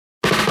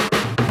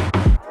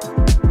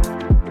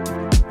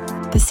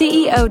The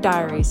CEO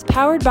Diaries,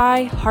 powered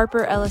by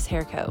Harper Ellis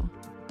Hair Co.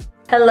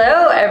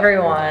 Hello,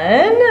 everyone.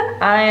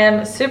 I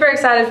am super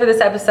excited for this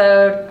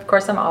episode. Of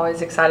course, I'm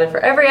always excited for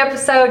every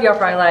episode. Y'all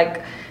probably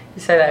like,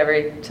 you say that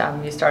every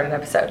time you start an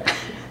episode.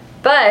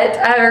 But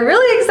I have a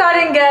really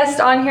exciting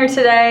guest on here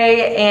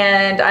today,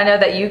 and I know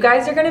that you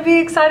guys are going to be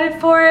excited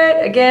for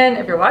it. Again,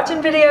 if you're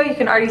watching video, you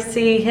can already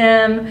see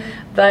him,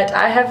 but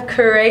I have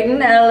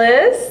Creighton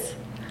Ellis.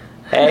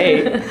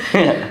 Hey.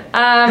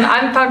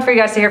 I'm pumped for you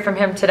guys to hear from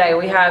him today.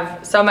 We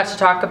have so much to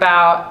talk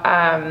about.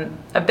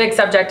 A big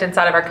subject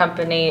inside of our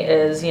company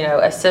is,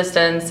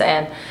 assistants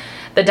and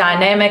the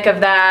dynamic of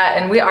that,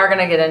 and we are going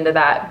to get into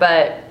that.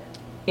 But,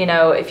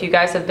 if you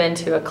guys have been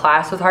to a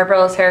class with Harper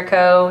Ellis Hair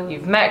Co.,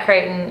 you've met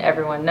Creighton,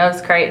 everyone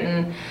knows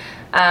Creighton,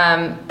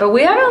 but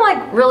we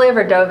haven't really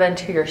ever dove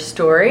into your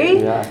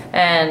story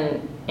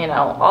and,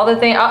 all the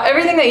things,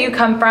 everything that you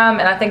come from,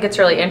 and I think it's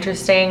really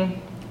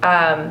interesting.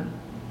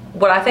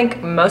 What I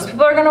think most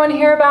people are going to want to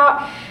hear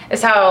about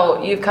is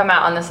how you've come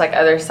out on this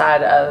other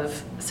side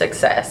of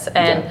success,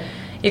 and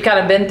you've kind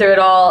of been through it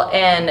all.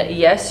 And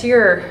yes,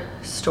 your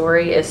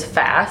story is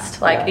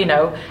fast.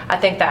 I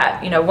think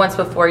that, once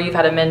before you've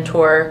had a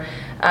mentor,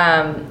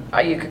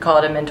 or you could call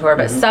it a mentor,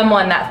 but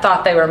someone that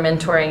thought they were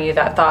mentoring you,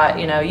 that thought,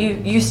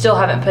 you still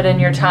haven't put in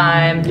your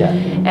time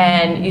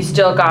and you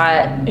still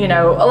got,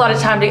 a lot of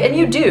time to, and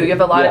you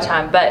have a lot of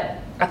time. But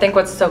I think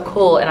what's so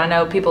cool, and I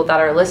know people that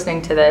are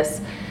listening to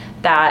this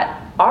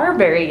that are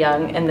very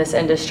young in this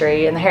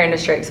industry, in the hair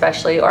industry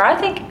especially, or I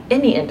think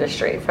any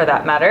industry for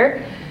that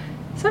matter,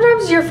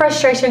 sometimes your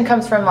frustration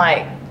comes from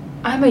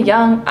I'm a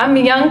young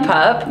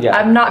pup.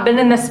 I've not been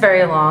in this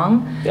very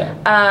long.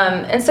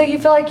 And so you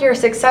feel like your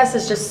success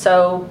is just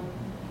so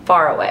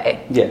far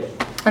away.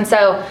 And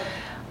so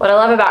what I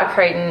love about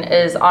Creighton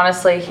is,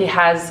 honestly, he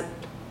has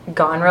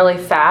gone really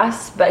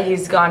fast, but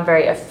he's gone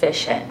very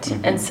efficient.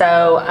 And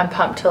so I'm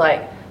pumped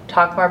to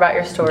talk more about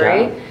your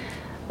story.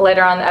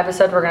 Later on in the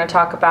episode, we're going to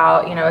talk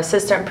about,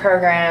 assistant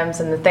programs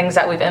and the things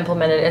that we've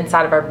implemented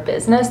inside of our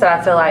business that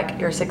I feel like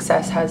your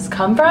success has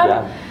come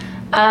from.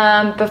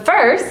 But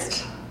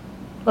first,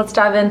 let's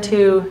dive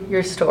into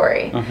your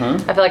story. I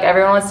feel like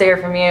everyone wants to hear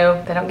from you.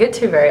 They don't get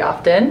to very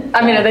often.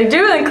 I mean, they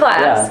do in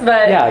class,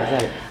 but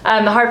exactly.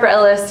 The Harper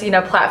Ellis,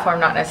 platform,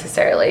 not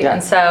necessarily.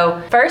 And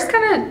so first,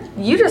 kind of,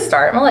 you just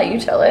start. I'm going to let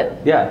you tell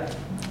it.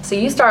 So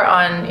you start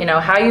on,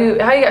 how you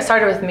got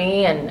started with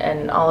me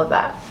and all of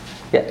that.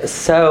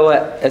 So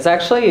it's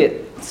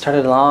actually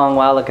started a long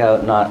while ago,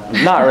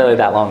 not really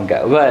that long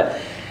ago, but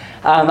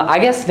I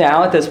guess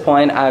now at this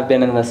point I've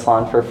been in the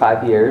salon for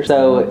 5 years.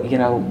 So,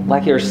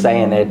 like you were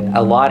saying,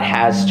 a lot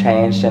has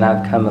changed, and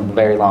I've come a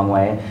very long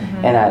way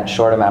in that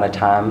short amount of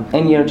time.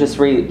 And, just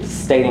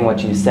restating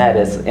what you said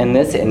is, in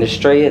this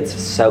industry, it's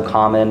so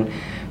common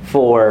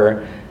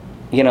for,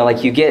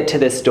 you get to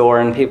this door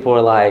and people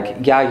are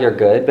like, yeah, you're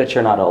good, but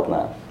you're not old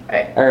enough.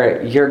 Right.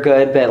 Or you're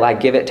good,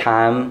 but give it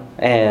time.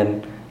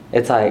 And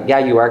it's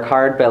you work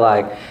hard,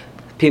 but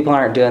people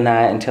aren't doing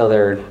that until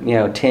they're,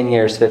 10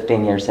 years,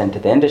 15 years into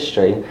the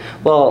industry.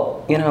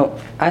 Well,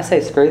 I say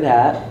screw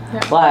that.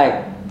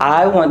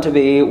 I want to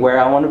be where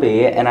I want to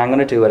be, and I'm going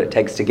to do what it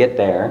takes to get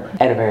there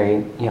at a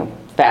very,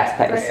 fast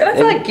pace. Right. And I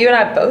feel like you and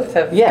I both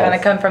have kind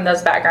of come from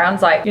those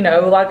backgrounds. A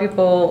lot of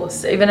people,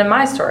 even in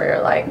my story,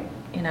 are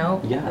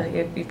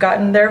you've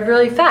gotten there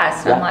really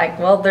fast. And I'm like,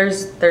 well,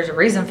 there's a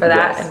reason for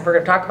that, and we're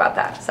going to talk about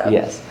that. So.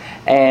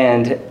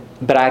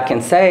 But I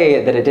can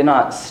say that it did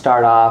not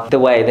start off the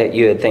way that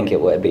you would think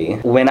it would be.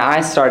 When I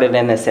started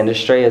in this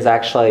industry is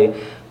actually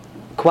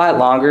quite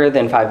longer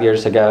than 5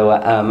 years ago.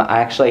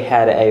 I actually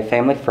had a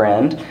family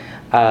friend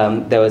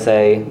that was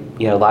a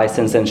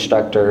licensed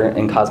instructor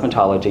in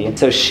cosmetology.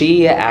 So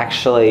she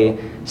actually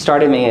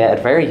started me at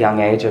a very young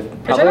age of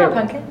probably. Did you know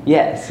Pumpkin?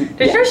 Yes. Did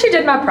you know she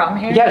did my prom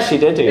hair? Yeah, she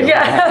did too.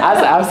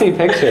 I've seen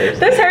pictures.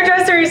 This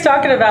hairdresser he's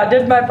talking about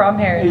did my prom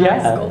hair in high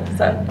school.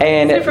 So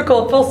and super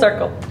cool, full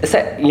circle. So,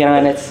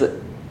 and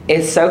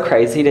it's so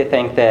crazy to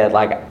think that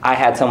I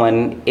had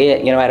someone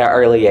at an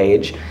early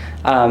age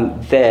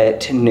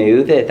that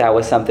knew that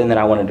was something that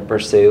I wanted to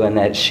pursue, and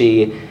that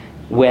she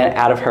went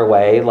out of her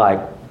way.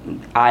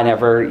 I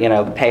never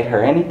paid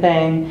her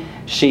anything.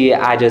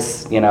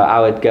 I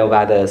would go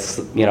by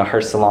this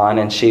her salon,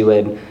 and she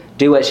would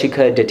do what she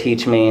could to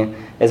teach me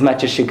as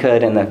much as she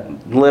could in the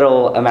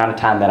little amount of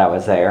time that I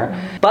was there.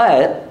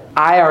 But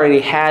I already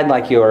had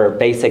your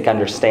basic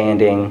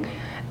understanding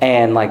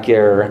and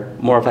your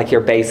more of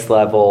your base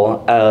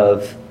level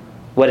of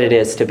what it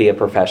is to be a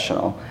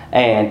professional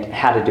and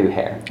how to do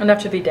hair.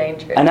 Enough to be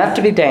dangerous. Enough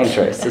to be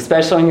dangerous,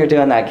 especially when you're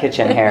doing that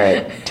kitchen hair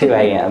at 2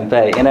 a.m.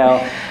 But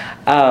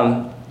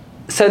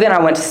so then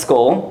I went to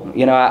school.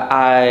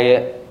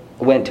 I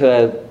went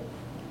to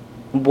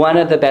one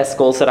of the best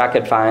schools that I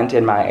could find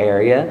in my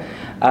area.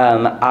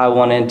 I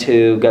wanted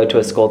to go to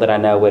a school that I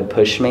know would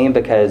push me,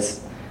 because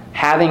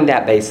having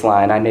that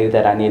baseline, I knew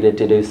that I needed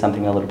to do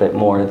something a little bit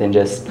more than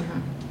just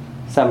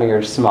some of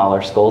your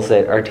smaller schools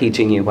that are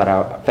teaching you what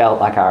I felt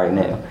like I already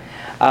knew.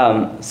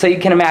 So you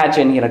can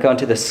imagine, going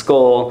to the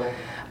school,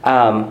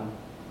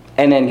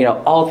 And then,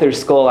 all through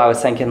school, I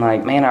was thinking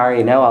like, man, I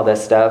already know all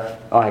this stuff.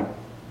 Like,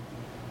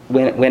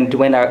 when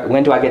do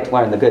I get to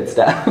learn the good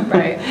stuff?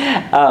 Right.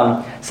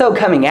 So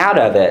coming out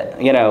of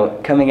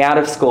it, coming out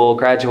of school,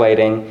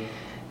 graduating,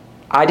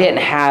 I didn't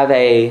have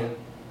a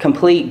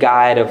complete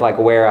guide of like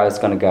where I was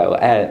going to go.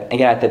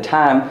 At the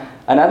time,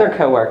 another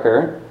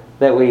coworker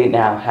that we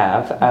now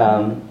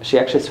have, she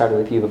actually started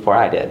with you before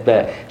I did,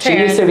 but she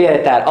used to be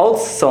at that old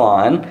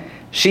salon.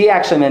 She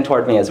actually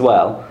mentored me as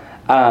well.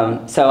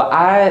 So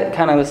I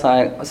kind of was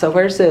like, so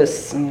where's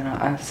this,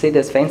 I see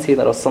this fancy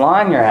little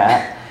salon you're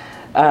at.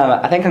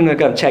 I think I'm going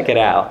to go check it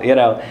out,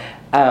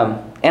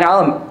 and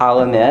I'll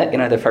admit,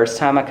 the first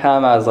time I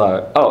come, I was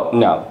like, oh,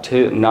 no,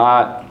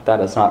 that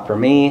is not for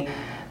me.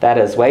 That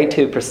is way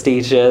too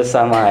prestigious.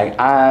 I'm like,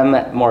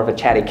 I'm more of a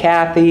chatty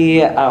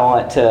Cathy. I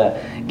want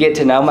to get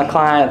to know my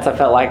clients. I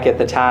felt like at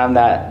the time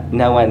that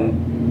no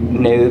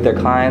one knew their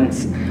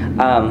clients.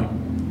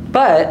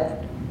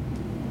 But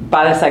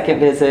by the second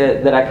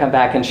visit that I come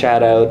back and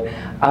shadowed,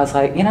 I was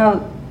like,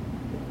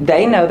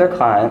 they know their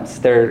clients.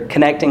 They're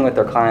connecting with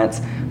their clients.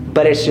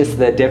 But it's just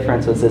the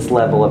difference was this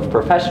level of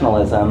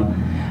professionalism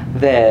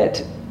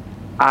that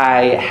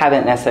I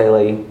haven't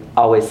necessarily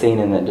always seen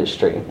in the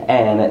industry.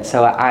 And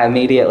so I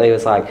immediately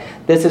was like,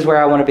 this is where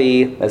I want to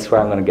be. This is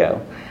where I'm going to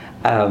go.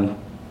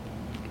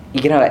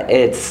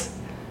 It's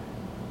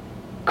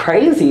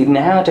crazy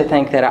now to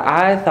think that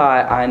I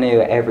thought I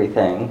knew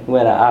everything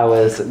when I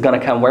was going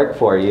to come work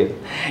for you.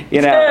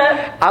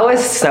 I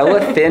was so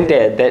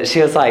offended that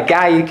she was like,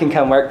 Guy, you can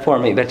come work for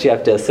me, but you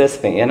have to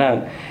assist me.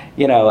 I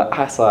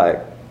was like,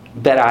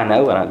 bet I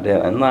know what I'm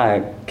doing.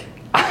 Like,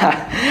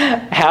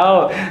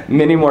 how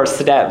many more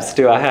steps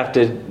do I have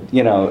to,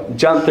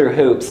 jump through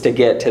hoops to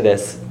get to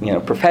this,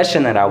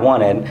 profession that I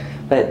wanted?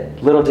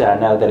 But little did I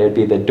know that it would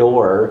be the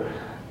door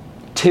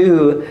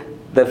to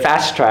the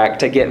fast track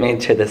to get me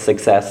to the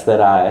success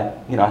that I,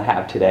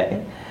 have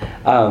today.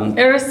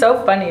 It was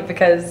so funny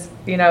because,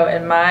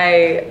 in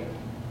my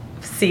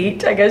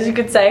seat, I guess you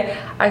could say,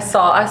 I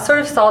sort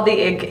of saw the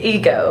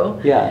ego.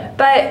 Yeah.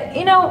 But,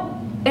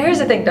 here's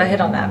the thing to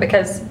hit on that,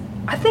 because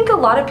I think a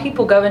lot of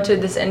people go into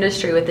this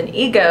industry with an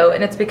ego,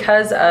 and it's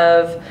because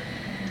of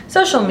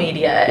social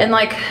media. And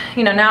like,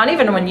 now, and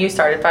even when you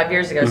started 5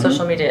 years ago,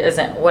 social media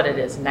isn't what it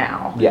is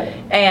now. Yeah.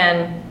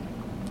 And,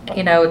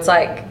 it's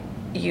like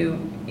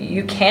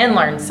you can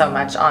learn so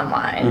much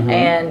online,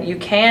 and you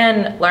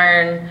can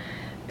learn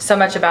so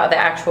much about the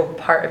actual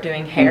part of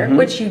doing hair,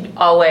 which you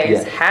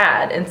always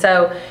had. And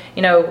so,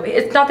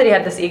 it's not that he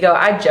had this ego.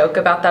 I joke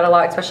about that a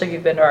lot, especially if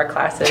you've been to our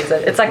classes.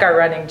 It's like our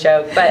running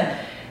joke. But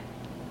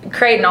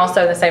Creighton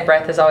also in the same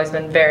breath has always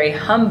been very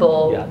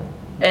humble. Yeah.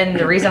 And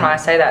the reason why I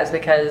say that is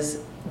because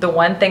the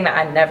one thing that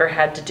I never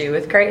had to do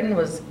with Creighton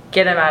was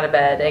get him out of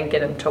bed and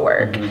get him to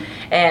work,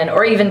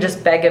 or even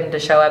just beg him to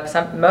show up.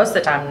 Most of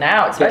the time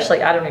now,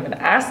 especially, I don't even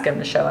ask him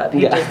to show up.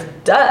 He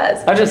just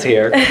does. I'm just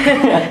here.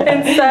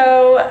 And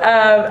so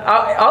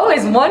I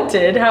always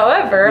wanted,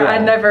 however, I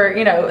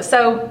never,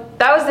 so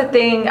that was the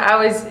thing.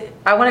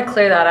 I want to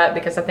clear that up,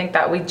 because I think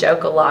that we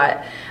joke a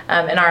lot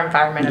in our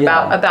environment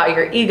about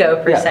your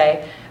ego per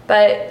se.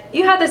 But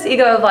you had this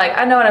ego of like,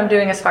 I know what I'm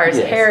doing as far as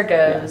hair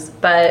goes,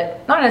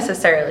 but not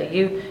necessarily.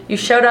 You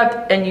showed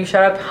up, and you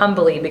showed up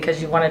humbly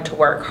because you wanted to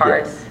work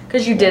hard,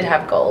 because you did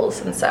have goals.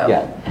 And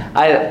so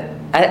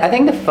I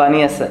think the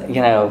funniest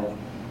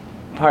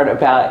part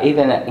about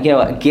even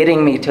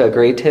getting me to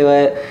agree to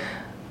it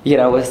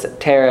was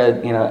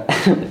Tara.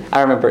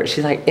 I remember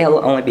she's like,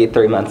 it'll only be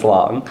 3 months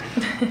long.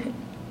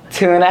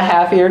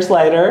 2.5 years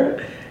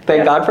later,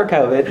 thank God for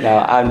COVID. No,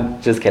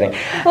 I'm just kidding.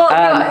 Well,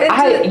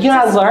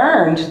 I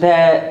learned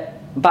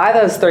that by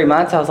those 3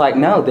 months, I was like,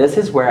 no, this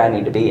is where I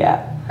need to be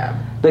at. Yeah.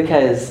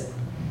 Because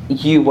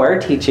you were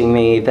teaching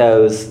me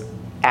those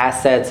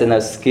assets and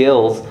those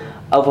skills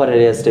of what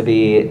it is to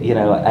be,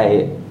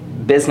 a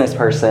business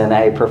person,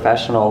 a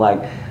professional,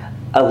 like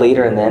a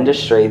leader in the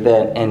industry.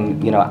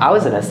 I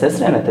was an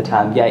assistant at the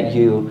time, yet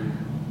you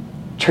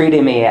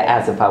treated me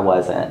as if I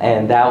wasn't.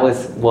 And that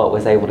was what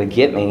was able to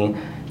get me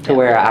to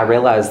where I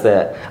realized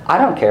that I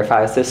don't care if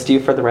I assist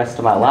you for the rest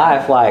of my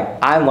life. Like,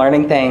 I'm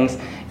learning things.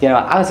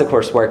 I was, of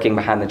course, working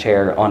behind the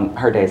chair on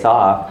her days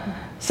off.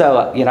 So,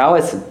 I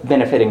was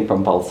benefiting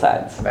from both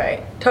sides.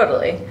 Right,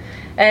 totally.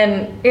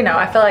 And,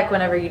 I feel like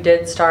whenever you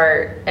did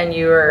start and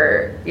you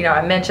were,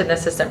 I mentioned the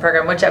assistant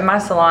program, which at my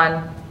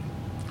salon,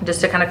 just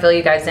to kind of fill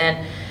you guys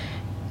in,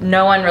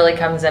 no one really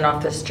comes in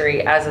off the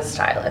street as a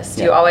stylist.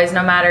 You always,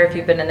 no matter if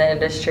you've been in the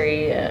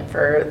industry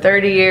for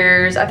 30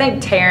 years, I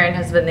think Taryn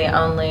has been the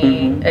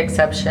only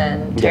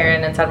exception.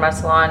 Taryn inside my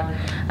salon,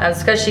 it's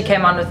because she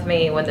came on with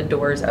me when the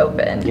doors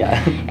opened.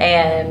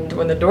 And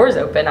when the doors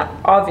opened, I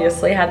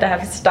obviously had to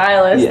have a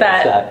stylist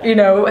that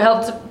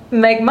helped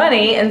make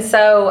money. And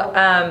so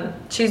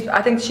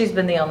I think she's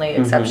been the only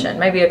exception,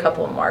 maybe a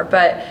couple more.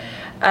 But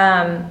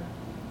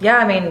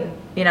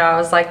I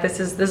was like, this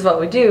is what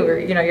we do. Or,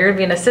 you're gonna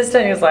be an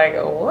assistant. He was like,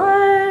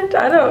 what?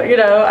 I don't,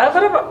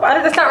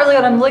 that's not really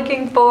what I'm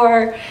looking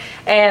for.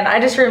 And I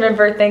just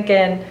remember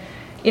thinking,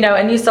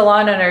 and you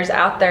salon owners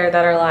out there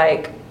that are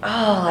like,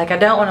 oh, like I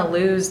don't want to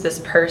lose this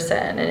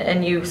person.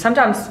 And you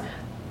sometimes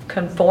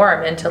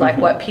conform into like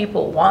what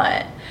people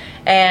want.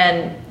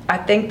 And I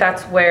think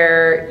that's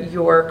where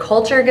your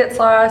culture gets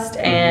lost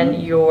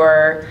and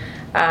your,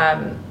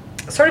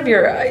 sort of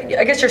your,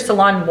 I guess your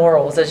salon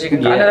morals, as you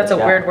can, I know that's a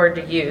weird word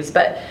to use,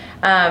 but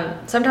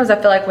sometimes I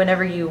feel like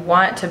whenever you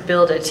want to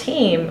build a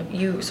team,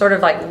 you sort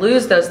of like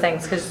lose those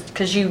things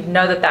because you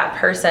know that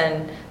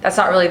person, that's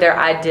not really their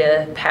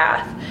idea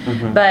path.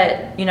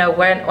 But you know,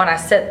 when I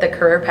set the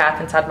career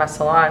path inside my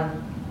salon,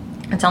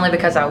 it's only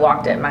because I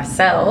walked it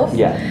myself.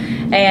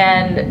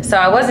 And so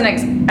I wasn't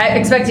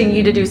expecting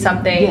you to do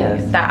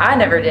something that I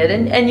never did,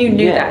 and you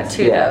knew that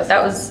too, though.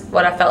 That was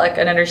what I felt like,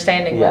 an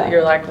understanding that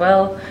you're like,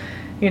 well,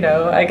 you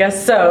know, I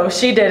guess so.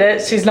 She did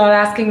it. She's not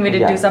asking me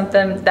to do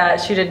something that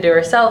she didn't do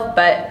herself.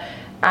 But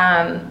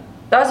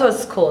that's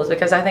what's cool, is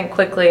because I think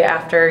quickly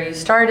after you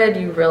started,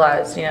 you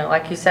realized, you know,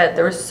 like you said,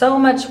 there was so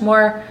much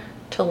more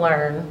to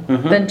learn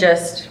than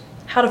just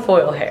how to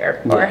foil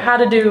hair or how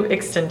to do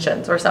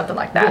extensions or something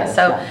like that.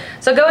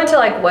 So go into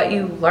like what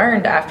you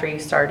learned after you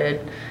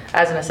started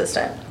as an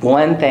assistant.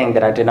 One thing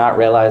that I did not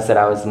realize that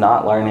I was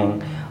not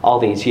learning all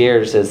these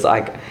years is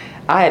like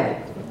I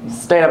had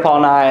stayed up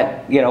all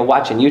night, you know,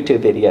 watching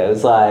YouTube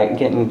videos, like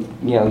getting,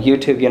 you know,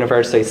 YouTube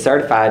University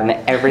certified in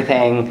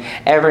everything,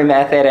 every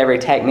method, every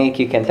technique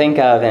you can think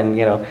of, and,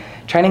 you know,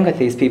 training with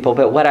these people.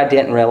 But what I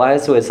didn't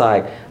realize was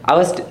like I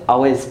was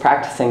always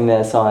practicing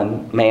this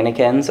on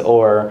mannequins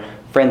or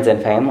friends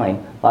and family.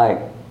 Like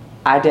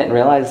I didn't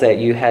realize that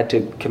you had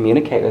to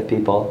communicate with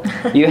people.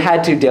 You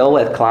had to deal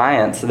with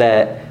clients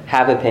that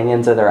have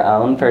opinions of their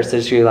own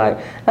versus you like,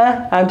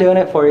 I'm doing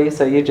it for you,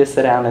 so you just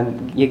sit down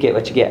and you get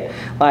what you get.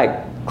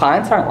 Like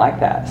clients aren't like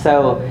that.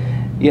 So,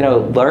 you know,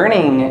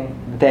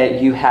 learning that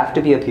you have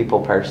to be a people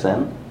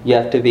person. You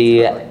have to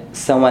be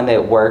someone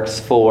that works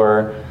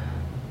for,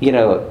 you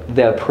know,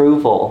 the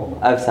approval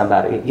of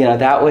somebody. You know,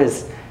 that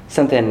was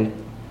something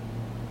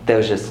that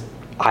was just,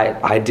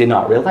 I did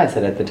not realize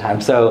it at the time.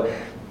 So,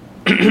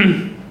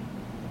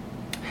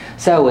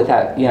 so with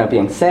that, you know,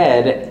 being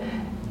said,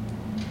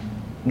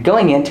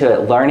 going into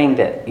it, learning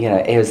that, you know,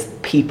 it was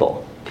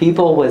people.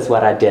 People was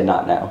what I did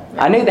not know.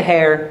 I knew the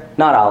hair,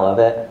 not all of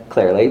it,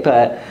 clearly,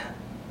 but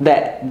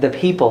that the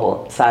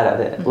people side of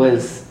it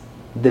was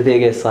the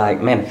biggest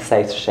like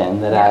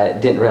manifestation that I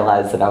didn't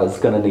realize that I was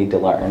going to need to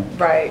learn.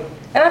 Right.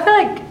 And I feel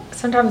like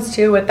sometimes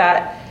too with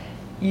that,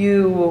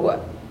 you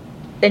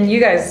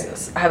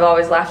guys have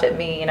always laughed at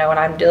me, you know, when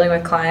I'm dealing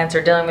with clients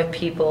or dealing with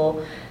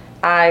people,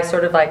 I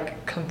sort of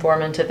like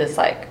conform into this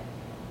like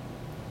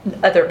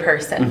other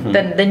person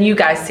than you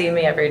guys see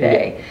me every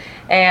day.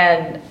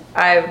 And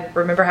I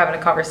remember having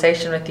a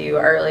conversation with you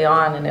early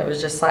on, and it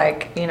was just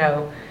like, you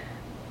know,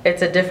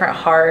 it's a different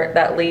heart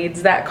that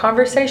leads that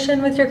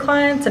conversation with your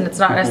clients, and it's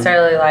not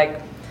necessarily like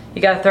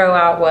you got to throw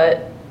out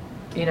what,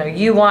 you know,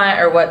 you want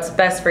or what's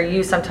best for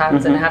you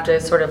sometimes, and have to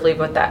sort of lead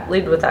with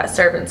that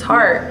servant's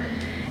heart.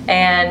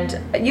 And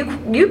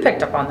you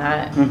picked up on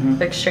that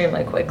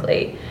extremely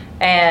quickly.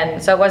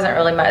 And so it wasn't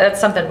really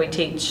that's something we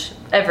teach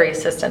every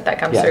assistant that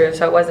comes through.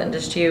 So it wasn't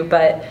just you,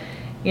 but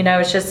you know,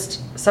 it's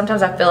just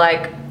sometimes I feel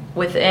like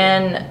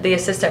within the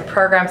assistant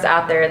programs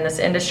out there in this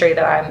industry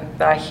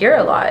that I hear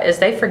a lot is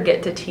they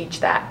forget to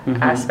teach that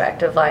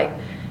aspect of like,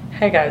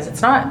 hey guys,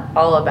 it's not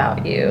all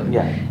about you.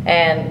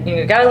 And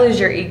you got to lose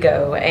your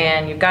ego,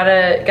 and you've got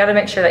to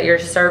make sure that you're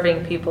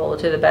serving people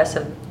to the best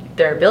of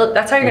their ability.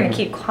 That's how you're going to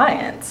keep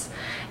clients.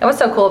 And what's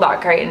so cool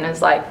about Creighton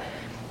is like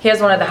he has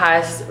one of the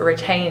highest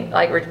retaining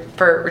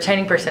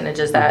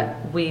percentages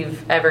that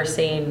we've ever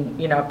seen,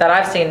 you know, that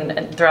I've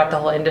seen throughout the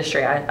whole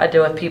industry. I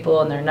deal with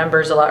people and their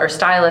numbers a lot, or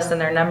stylists and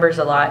their numbers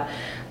a lot.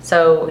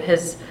 So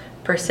his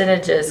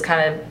percentages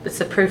it's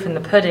the proof in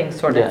the pudding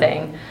sort of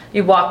thing.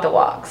 You walk the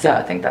walk. So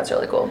I think that's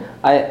really cool.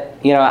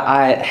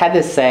 I had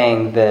this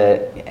saying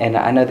that, and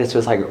I know this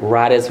was like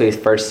right as we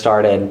first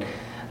started,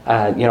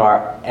 you know,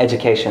 our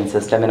education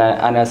system. And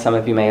I know some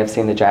of you may have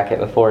seen the jacket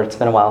before. It's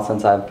been a while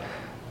since I've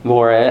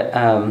wore it,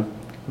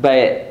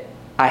 but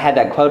I had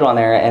that quote on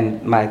there,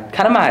 and my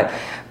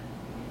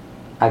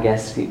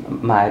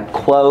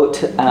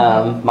quote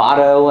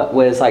motto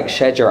was like,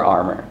 shed your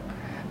armor.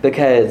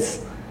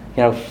 Because,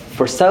 you know,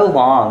 for so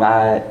long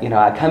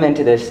I come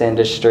into this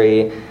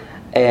industry,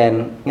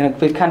 and you know,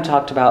 we've kind of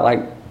talked about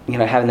like, you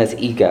know, having this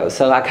ego.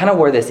 So I kind of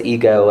wore this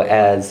ego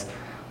as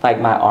like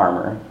my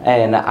armor,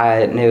 and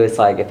I knew it's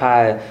like if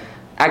I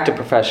acted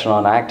professional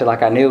and I acted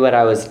like I knew what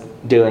I was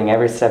doing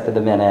every step of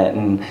the minute,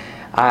 and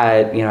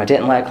I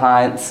didn't let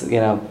clients,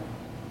 you know,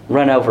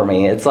 run over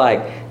me. It's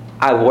like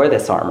I wore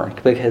this armor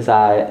because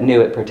I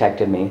knew it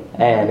protected me,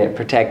 and it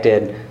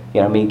protected,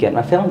 you know, me getting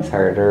my feelings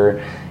hurt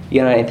or,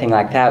 you know, anything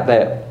like that.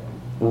 But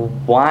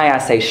why I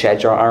say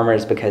shed your armor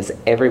is because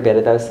every bit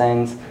of those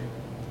things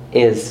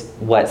is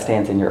what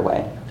stands in your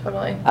way.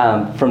 Totally.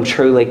 From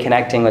truly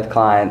connecting with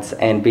clients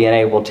and being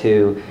able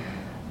to,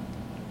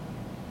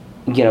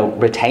 you know,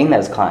 retain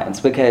those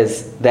clients,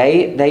 because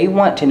they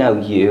want to know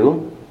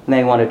you. and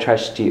they want to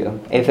trust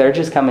you. If they're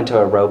just coming to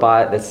a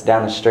robot that's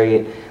down the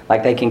street,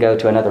 like they can go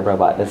to another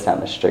robot that's down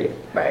the street.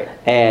 Right.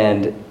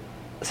 And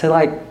so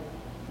like,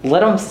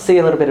 let them see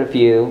a little bit of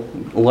you,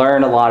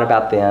 learn a lot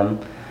about them.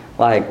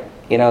 Like,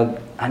 you know,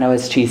 I know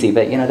it's cheesy,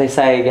 but you know, they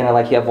say, you know,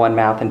 like you have one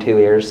mouth and two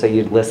ears, so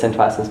you listen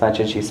twice as much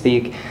as you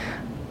speak.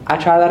 I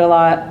try that a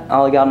lot.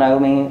 All of y'all know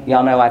me.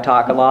 Y'all know I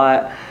talk a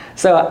lot.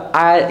 So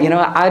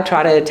I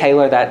try to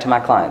tailor that to my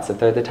clients. If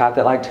they're the type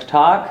that like to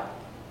talk,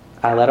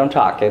 I let them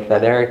talk. If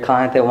they're a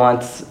client that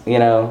wants, you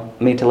know,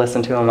 me to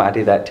listen to them, I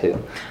do that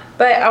too.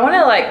 But I want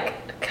to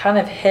like kind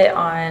of hit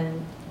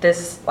on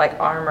this like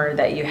armor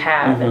that you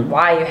have and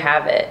why you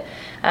have it.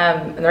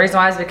 And the reason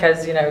why is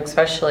because, you know,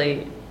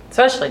 especially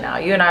now,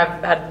 you and I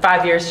have had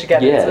 5 years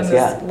together. Yes, it's been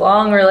this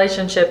long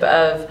relationship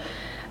of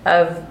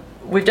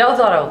we've dealt with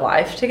a lot of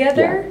life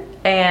together.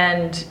 Yeah.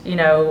 And, you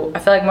know, I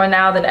feel like more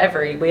now than ever,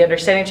 we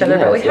understand each other,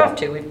 but we have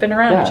to. We've been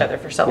around each other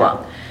for so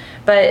long.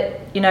 But,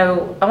 you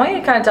know, I want you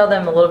to kind of tell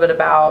them a little bit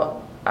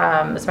about,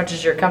 as much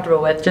as you're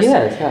comfortable with, just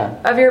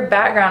of your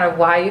background of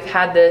why you've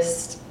had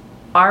this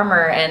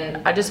armor.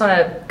 And I just want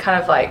to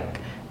kind of like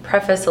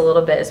preface a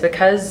little bit is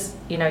because,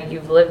 you know,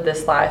 you've lived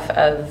this life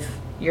of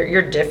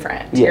you're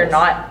different. You're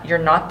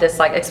not this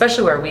like,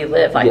 especially where we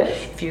live. Like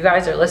if you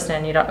guys are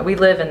listening, we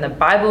live in the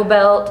Bible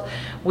Belt.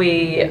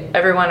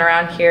 Everyone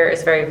around here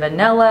is very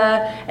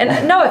vanilla,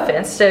 and no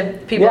offense to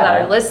people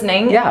that are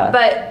listening,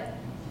 but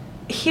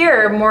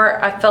here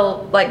I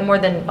feel like more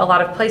than a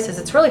lot of places,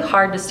 it's really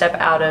hard to step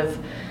out of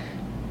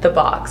the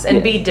box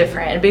and be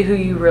different and be who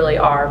you really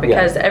are,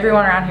 because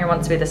everyone around here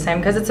wants to be the same,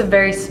 because it's a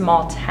very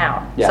small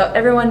town. So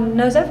everyone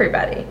knows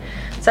everybody.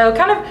 So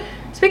kind of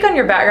speak on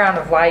your background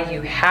of why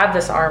you have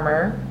this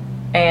armor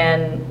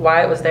and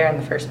why it was there in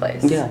the first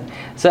place.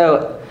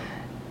 So,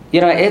 you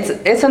know,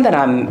 it's something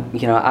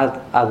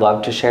I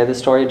love to share the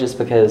story, just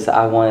because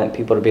I want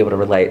people to be able to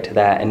relate to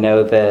that and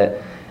know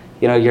that,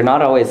 you know, you're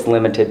not always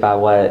limited by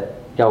what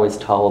you're always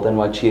told and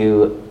what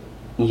you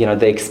know,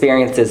 the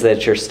experiences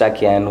that you're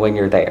stuck in when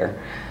you're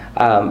there.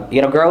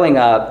 You know, growing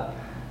up,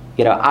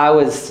 you know, I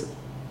was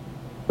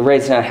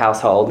raised in a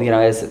household, you know,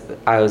 as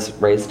I was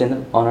raised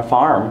on a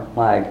farm.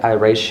 Like, I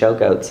raised show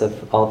goats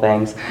of all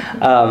things.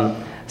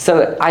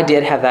 So I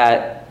did have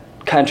that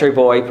country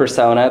boy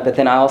persona, but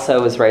then I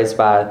also was raised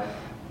by,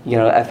 you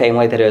know, a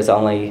family that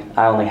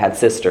I only had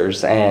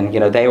sisters, and, you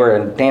know, they were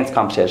in dance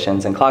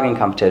competitions and clogging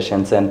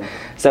competitions, and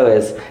so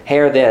is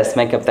hair this,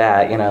 makeup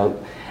that, you know.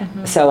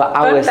 So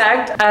Fun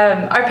fact,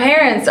 our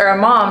parents or our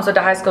moms went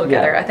to high school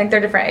together. I think they're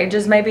different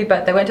ages maybe,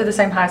 but they went to the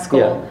same high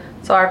school.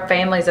 So our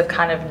families have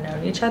kind of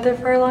known each other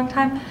for a long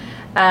time.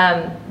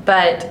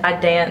 But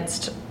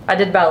I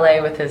did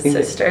ballet with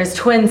his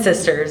twin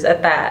sisters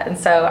at that. And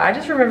so I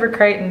just remember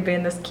Creighton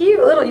being this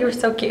cute little, you were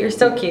so cute, you're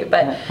so cute,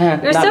 but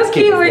you were so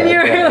cute when you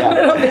were a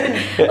little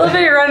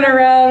bit running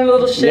around, a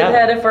little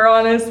shithead if we're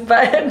honest,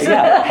 but.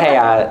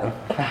 Hey,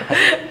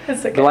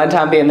 the one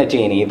time being the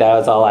genie, that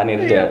was all I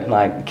needed to do.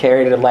 Like,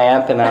 carried a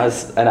lamp, and that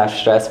was enough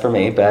stress for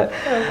me. But,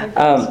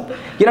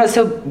 you know,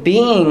 so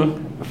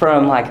being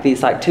from like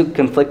these like two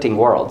conflicting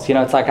worlds, you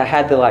know, it's like I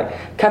had the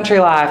like country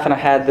life, and I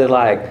had the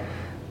like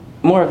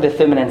more of the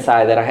feminine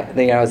side that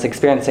I was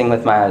experiencing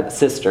with my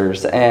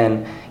sisters.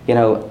 And, you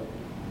know,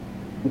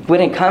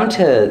 when it come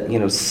to, you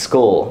know,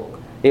 school,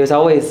 it was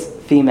always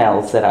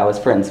females that I was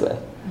friends with.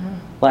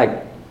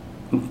 Like,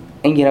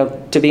 and, you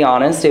know, to be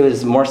honest, it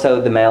was more so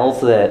the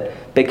males that,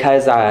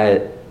 because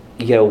I,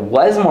 you know,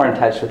 was more in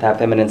touch with that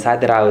feminine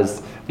side, that I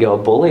was, you know,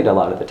 bullied a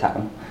lot of the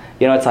time.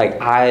 You know, it's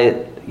like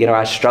I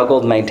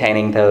struggled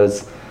maintaining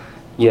those,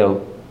 you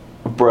know,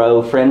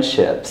 bro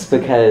friendships,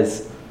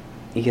 because,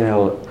 you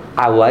know,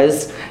 I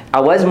was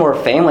more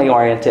family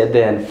oriented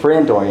than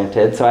friend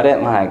oriented, so I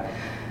didn't like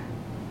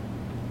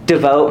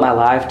devote my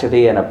life to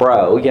being a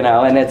bro, you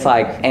know. And it's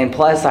like, and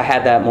plus I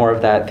had that more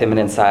of that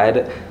feminine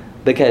side,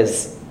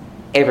 because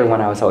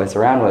everyone I was always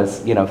around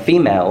was, you know,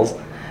 females,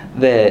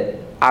 that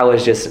I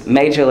was just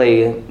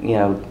majorly, you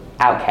know,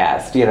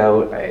 outcast, you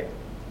know,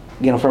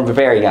 you know, from a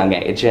very young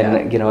age,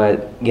 and you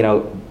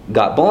know,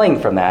 got bullying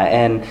from that.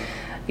 And,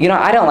 you know,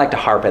 I don't like to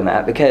harp in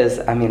that, because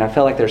I mean, I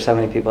feel like there's so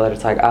many people that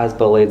it's like, I was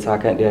bullied, so I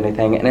couldn't do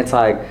anything. And it's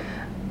like,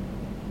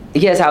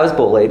 yes, I was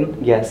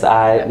bullied. Yes,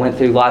 I went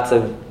through lots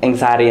of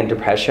anxiety and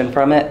depression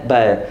from it,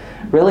 but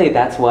really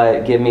that's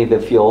what gave me the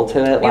fuel to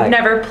it. You've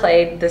never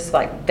played this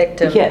like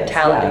victim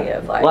mentality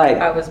of like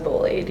I was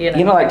bullied, you know?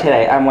 You know, like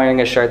today I'm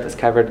wearing a shirt that's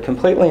covered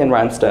completely in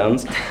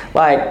rhinestones.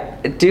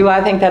 Like, do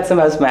I think that's the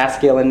most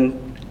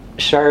masculine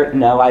shirt?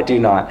 No, I do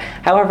not.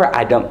 However,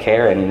 I don't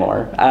care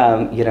anymore.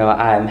 You know,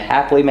 I'm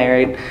happily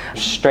married,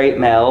 straight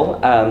male.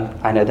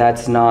 I know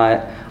that's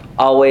not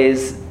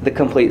always the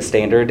complete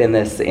standard in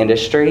this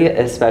industry,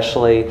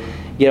 especially,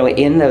 you know,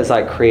 in those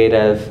like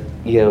creative,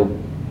 you know,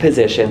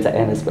 positions,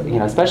 and, you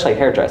know, especially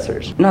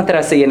hairdressers. Not that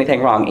I see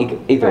anything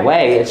wrong either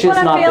way, it's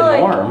just not the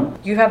norm.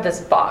 You have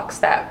this box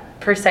that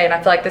per se, and I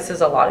feel like this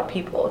is a lot of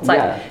people. It's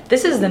like,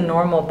 this is the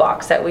normal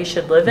box that we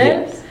should live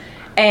in.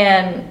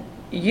 And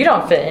you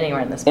don't fit anywhere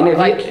in this box. And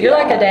Like you're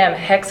like a damn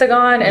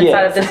hexagon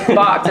inside of this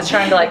box that's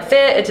trying to like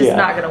fit. It's just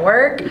not going to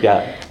work.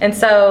 Yeah. And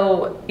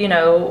so, you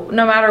know,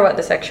 no matter what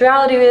the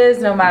sexuality is,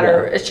 no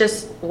matter, it's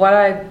just what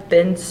I've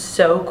been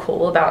so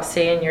cool about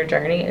seeing your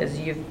journey is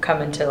you've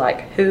come into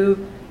like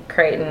who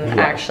Creighton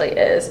actually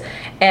is.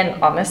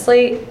 And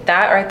honestly,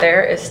 that right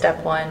there is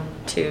step one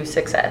to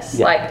success.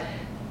 Like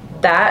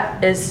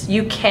that is,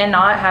 you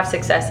cannot have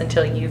success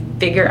until you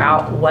figure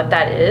out what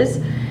that is.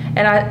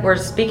 And we're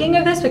speaking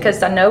of this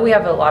because I know we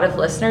have a lot of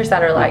listeners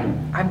that are like,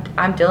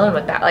 I'm dealing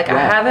with that. Like I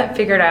haven't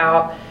figured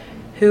out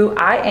who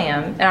I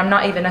am, and I'm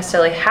not even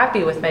necessarily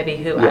happy with maybe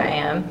who I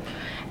am.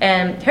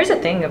 And here's the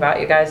thing about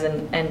you guys,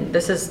 and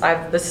this is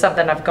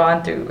something I've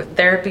gone through with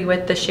therapy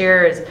with this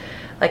year is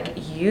like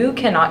you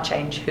cannot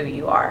change who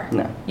you are.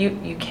 No.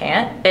 You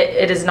can't.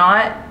 It is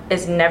not,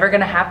 it's never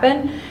gonna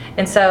happen.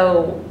 And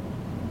so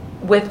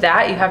with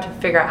that, you have to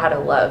figure out how to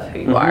love who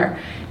you are.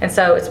 And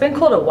so it's been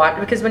cool to watch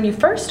because when you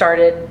first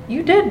started,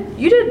 you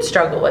did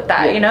struggle with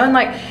that, you know, and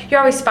like you're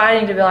always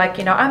fighting to be like,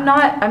 you know, I'm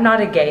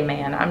not a gay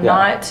man. I'm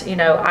not, you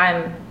know,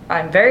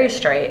 I'm very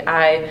straight.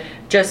 I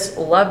just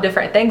love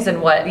different things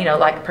and what, you know,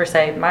 like per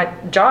se, my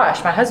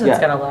husband's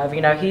gonna love, you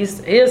know, he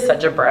is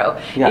such a bro.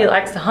 He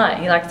likes to hunt,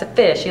 he likes to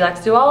fish, he likes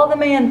to do all the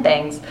man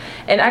things.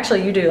 And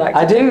actually you do like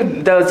I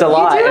do those a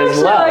lot as well. You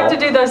do actually like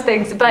to do those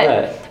things,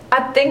 but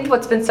I think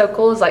what's been so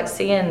cool is like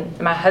seeing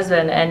my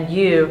husband and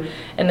you,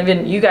 and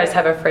even you guys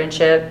have a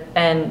friendship.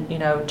 And, you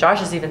know, Josh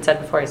has even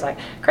said before, he's like,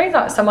 Craig's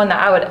not someone that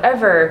I would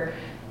ever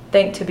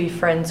think to be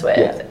friends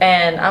with.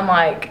 And I'm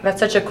like, that's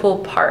such a cool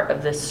part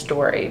of this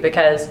story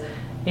because,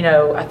 you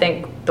know, I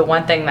think the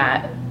one thing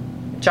that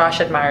Josh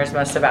admires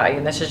most about you,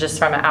 and this is just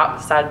from an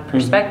outside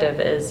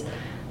perspective, is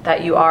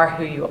that you are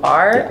who you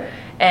are.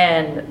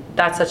 And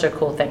that's such a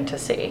cool thing to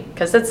see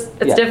because it's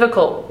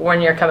difficult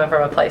when you're coming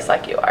from a place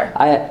like you are.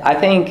 I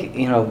think,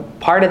 you know,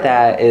 part of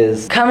that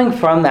is coming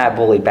from that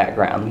bully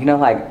background. You know,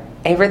 like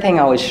everything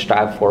I always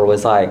strived for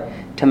was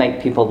like to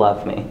make people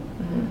love me.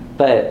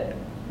 But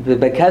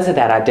because of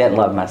that, I didn't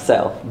love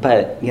myself.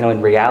 But, you know,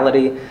 in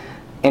reality,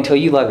 until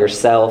you love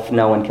yourself,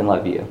 no one can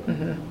love you.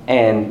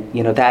 And,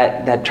 you know,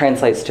 that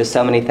translates to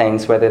so many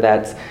things, whether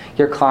that's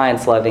your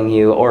clients loving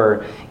you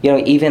or, you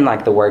know, even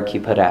like the work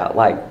you put out.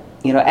 Like,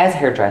 you know, as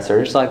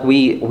hairdressers, like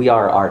we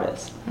are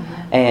artists,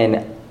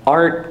 and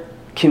art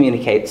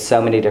communicates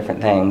so many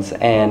different things.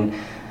 And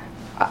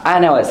I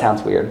know it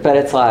sounds weird, but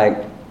it's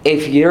like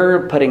if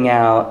you're putting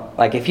out,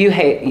 like if you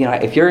hate, you know,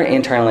 if you're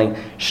internally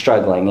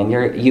struggling and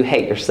you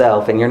hate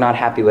yourself and you're not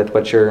happy with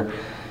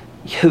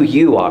who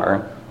you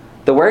are,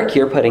 the work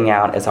you're putting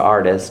out as an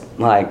artist,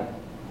 like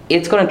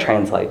it's going to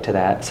translate to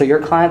that. So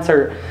your clients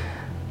are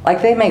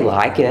like, they may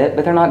like it,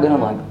 but they're not going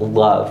to like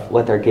love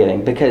what they're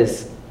getting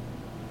because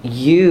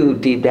you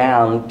deep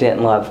down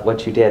didn't love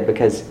what you did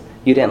because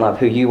you didn't love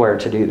who you were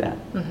to do that.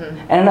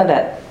 And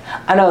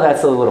I know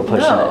that's a little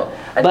pushing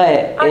it,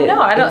 but I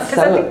don't, because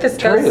I think this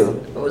goes,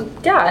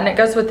 and it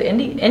goes with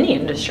any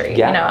industry, you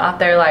know, out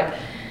there, like,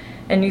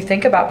 and you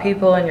think about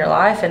people in your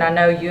life, and I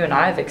know you and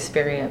I have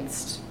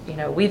experienced, you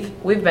know,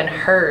 we've been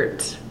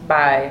hurt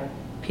by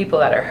people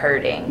that are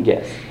hurting.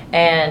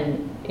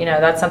 And you know,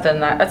 that's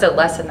a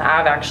lesson that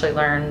I've actually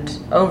learned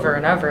over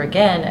and over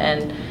again.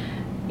 And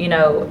you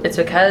know, it's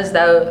because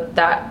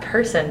that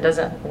person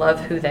doesn't love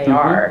who they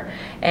are.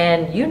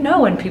 And you know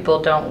when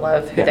people don't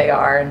love who they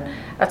are. And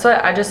that's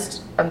what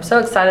I'm so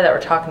excited that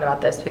we're talking about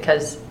this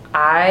because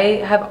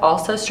I have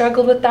also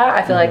struggled with that.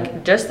 I feel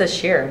like just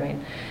this year, I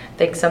mean, I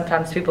think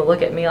sometimes people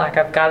look at me like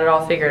I've got it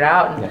all figured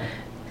out. And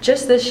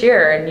just this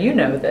year, and you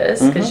know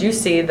this because you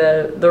see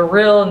the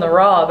real and the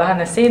raw behind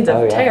the scenes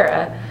of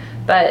Tara.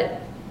 But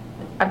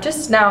I'm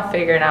just now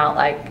figuring out,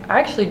 like,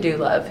 I actually do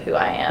love who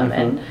I am.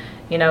 And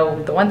you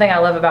know, the one thing I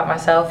love about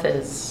myself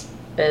is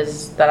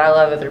that I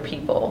love other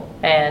people.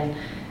 And,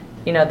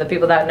 you know, the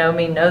people that know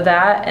me know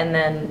that. And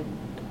then,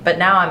 but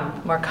now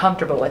I'm more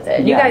comfortable with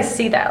it. And you guys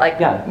see that,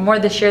 like, more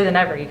this year than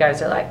ever. You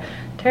guys are like,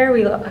 Tara,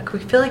 we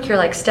feel like you're,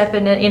 like,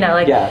 stepping in, you know,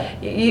 like,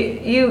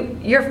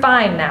 you're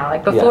fine now.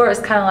 Like, before it was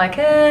kind of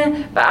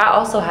like, But I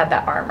also had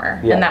that armor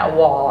and that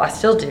wall. I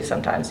still do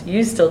sometimes.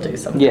 You still do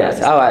sometimes.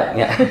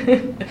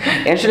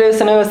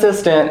 Introduce a new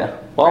assistant.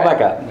 Wall back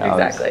up. No,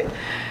 exactly.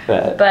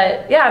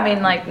 But yeah, I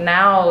mean, like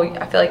now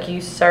I feel like you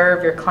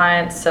serve your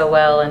clients so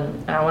well,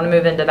 and I want to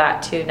move into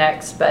that too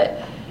next,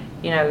 but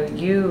you know,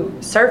 you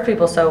serve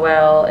people so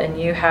well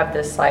and you have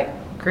this like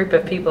group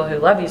of people who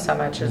love you so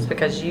much is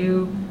because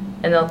you,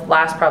 in the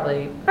last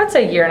probably, I'd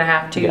say year and a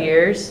half, 2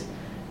 years,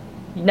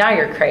 now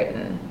you're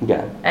Creighton.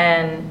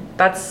 And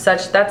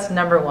that's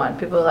number one.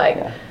 People are like,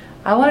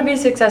 I want to be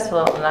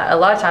successful. And a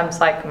lot of times,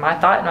 like my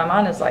thought in my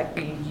mind is like,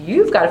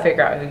 you've got to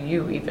figure out who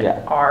you even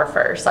are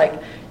first. Like,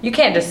 you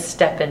can't just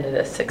step into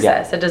this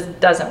success. It just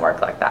doesn't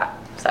work like that.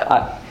 So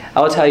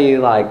I will tell you,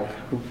 like,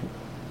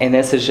 and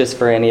this is just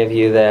for any of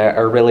you that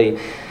are really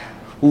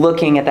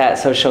looking at that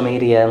social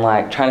media and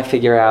like trying to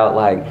figure out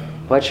like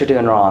what you're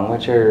doing wrong,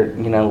 what you're,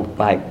 you know,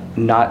 like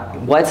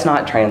what's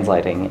not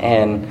translating.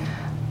 And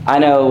I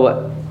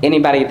know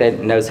anybody that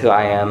knows who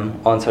I am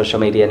on social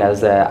media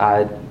knows that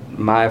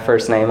my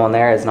first name on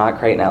there is not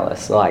Creighton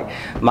Ellis. Like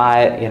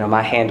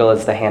my handle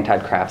is the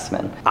Hand-Tied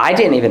Craftsman. I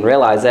didn't even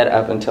realize it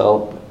up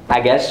until,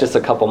 I guess, just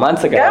a couple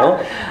months ago.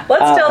 Yeah.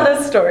 Let's tell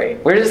this story.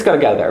 We're just going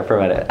to go there for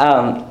a minute.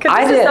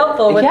 Because this is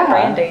helpful with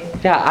branding.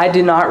 Yeah, I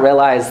did not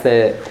realize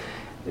that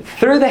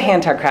through the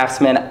Hand-Tied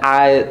Craftsman,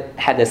 I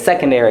had this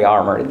secondary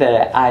armor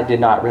that I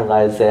did not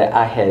realize that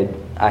I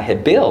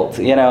had built.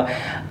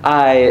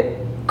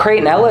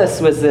 Creighton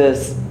Ellis was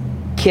this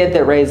kid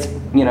that raised,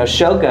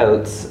 show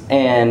goats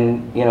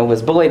and,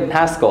 was bullied in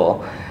high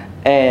school.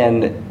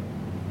 And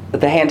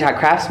the Hand-Tied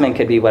Craftsman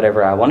could be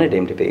whatever I wanted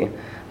him to be.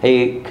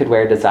 He could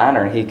wear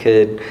designer. He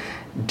could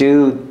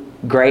do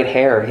great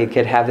hair. He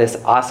could have this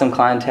awesome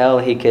clientele.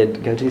 He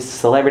could go to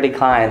celebrity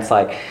clients.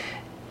 Like,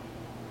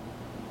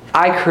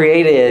 I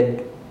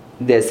created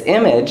this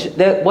image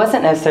that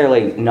wasn't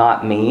necessarily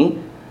not me,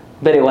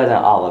 but it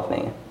wasn't all of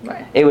me.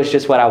 Right. It was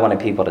just what I wanted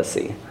people to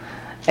see.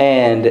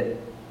 And,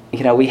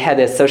 we had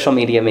this social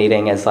media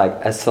meeting as like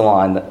a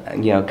salon,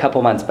 a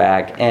couple months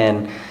back.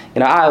 And,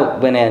 I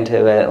went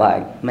into it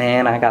like,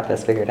 man, I got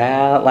this figured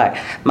out. Like,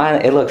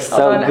 it looks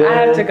so good.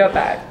 I have to go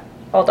back.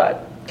 Hold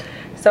on.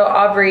 So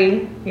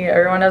Aubrey,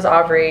 everyone knows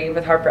Aubrey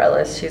with Harper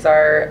Ellis. She's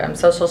our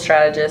social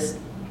strategist.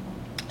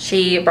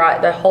 She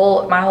brought my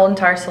whole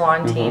entire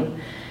salon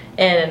team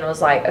in and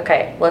was like,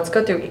 okay, let's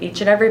go through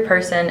each and every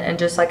person and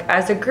just like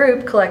as a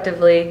group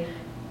collectively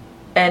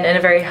and in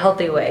a very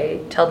healthy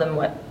way, tell them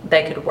what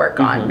they could work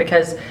on.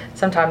 Because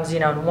sometimes,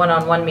 in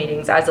one-on-one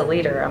meetings as a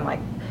leader, I'm like,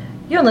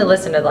 you only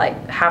listen to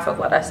like half of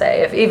what I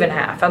say, if even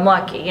half. I'm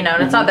lucky, and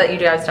it's not that you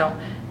guys don't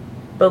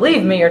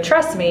believe me or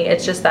trust me.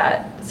 It's just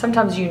that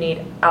sometimes you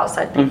need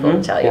outside people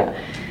to tell you. Yeah.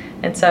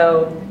 And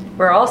so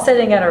we're all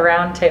sitting at a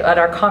round table at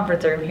our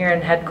conference room here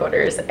in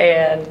headquarters,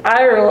 and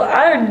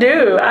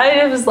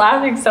I was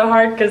laughing so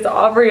hard because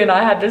Aubrey and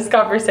I had this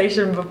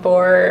conversation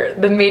before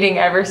the meeting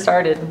ever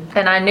started,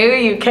 and I knew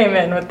you came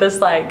in with this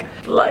like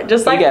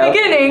just like ego. the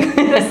beginning,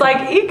 this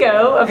like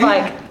ego of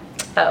like,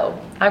 oh,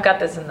 I've got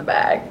this in the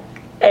bag,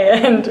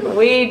 and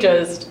we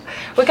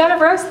kind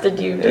of roasted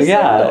you.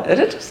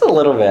 Just a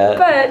little bit.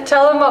 But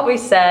tell them what we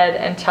said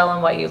and tell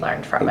them what you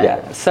learned from it.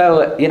 Yeah.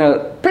 So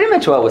pretty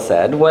much what was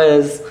said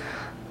was.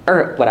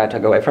 Or what I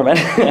took away from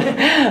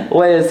it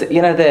was,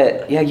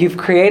 that you've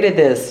created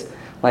this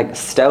like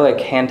stoic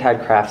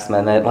hand-tied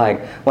craftsman that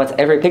like wants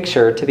every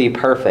picture to be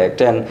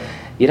perfect, and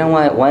you don't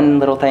want one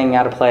little thing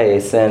out of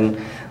place, and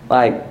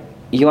like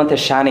you want the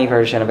shiny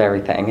version of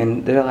everything.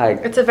 And they're like,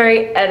 it's a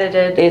very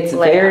edited. It's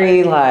layout.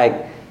 Very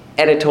like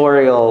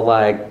editorial,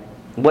 like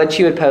what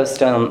you would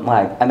post on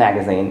like a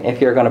magazine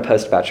if you're going to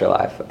post about your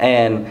life.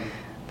 And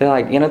they're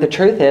like, the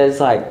truth is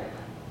like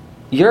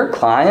your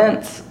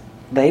clients.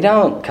 They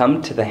don't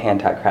come to the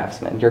Hand-Tied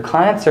Craftsman. Your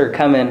clients are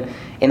coming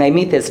and they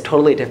meet this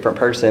totally different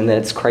person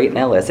that's Creighton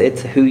Ellis.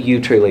 It's who you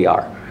truly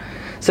are.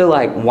 So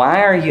like,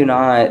 why are you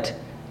not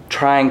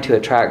trying to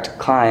attract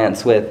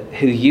clients with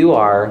who you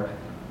are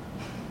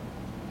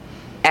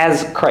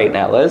as Creighton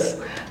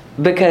Ellis?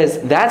 Because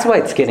that's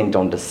what's getting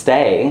them to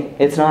stay.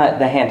 It's not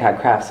the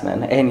Hand-Tied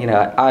Craftsman. And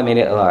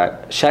it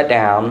like shut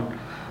down.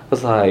 I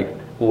was like,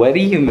 what do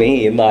you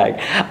mean? Like,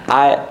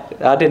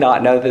 I did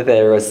not know that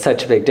there was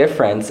such a big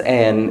difference.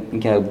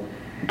 And,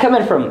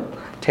 coming from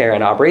Tara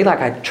and Aubrey,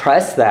 like, I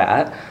trust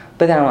that.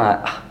 But then I'm like,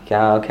 oh,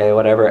 yeah, okay,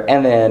 whatever.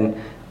 And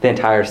then the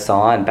entire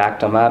salon backed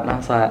them up. And I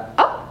was like,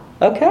 oh,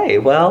 okay,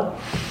 well,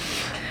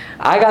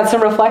 I got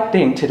some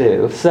reflecting to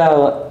do.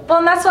 So. Well,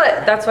 and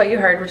that's what you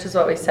heard, which is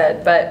what we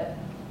said. But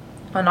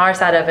on our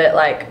side of it,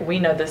 like, we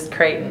know this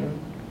Creighton.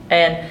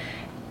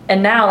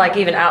 And now, like,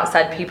 even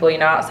outside people,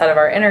 outside of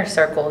our inner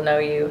circle know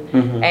you.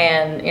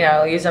 And,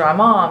 using my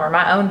mom or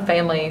my own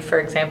family, for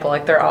example,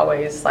 like, they're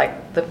always, like,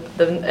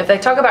 if they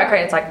talk about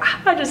Creighton, it's like,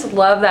 I just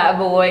love that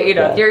boy.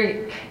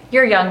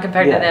 You're young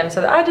compared to them.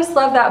 So I just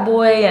love that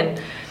boy,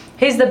 and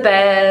he's the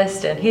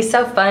best, and he's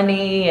so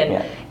funny,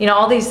 and,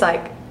 all these,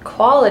 like,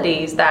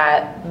 qualities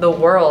that the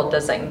world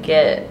doesn't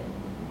get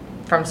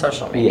from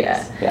social media.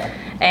 Yes. Yeah.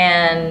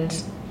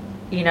 And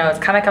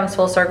it kind of comes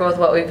full circle with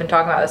what we've been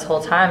talking about this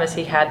whole time. Is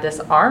he had this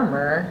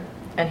armor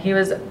and he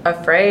was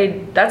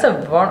afraid. That's a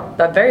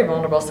very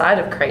vulnerable side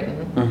of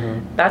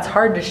Creighton. That's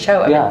hard to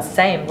show. I mean,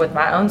 same with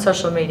my own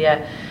social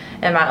media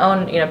and my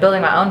own,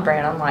 building my own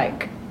brand. I'm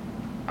like,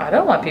 I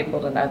don't want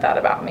people to know that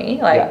about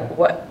me. Like,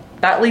 what?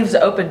 That leaves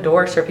open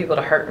doors for people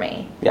to hurt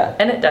me. Yeah.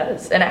 And it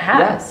does, and it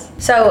has.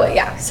 So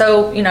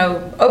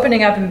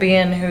opening up and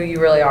being who you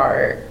really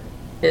are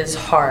is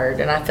hard.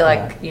 And I feel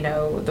like,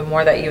 the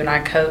more that you and I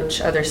coach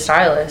other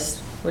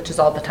stylists, which is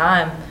all the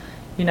time,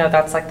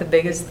 that's like the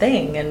biggest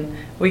thing. And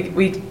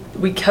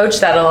we coach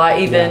that a lot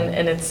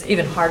and it's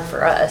even hard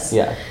for us.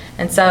 Yeah.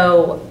 And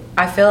so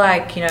I feel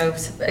like,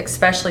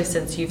 especially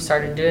since you've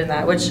started doing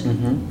that, which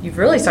you've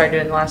really started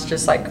doing in the last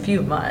just like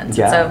few months.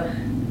 Yeah. So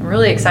I'm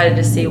really excited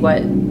to see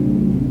what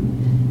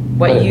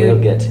you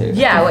get to.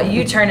 Yeah, what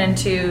you turn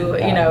into,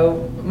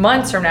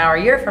 months from now or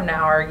a year from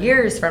now or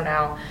years from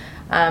now.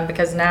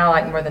 Because now,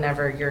 like, more than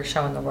ever, you're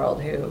showing the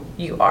world who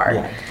you are.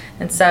 Yeah.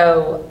 And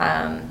so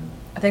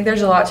I think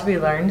there's a lot to be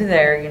learned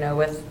there,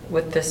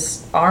 with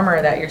this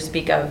armor that you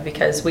speak of,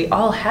 because we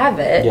all have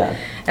it. Yeah.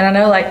 And I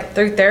know, like,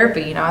 through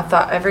therapy, I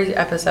thought every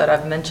episode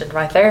I've mentioned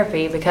my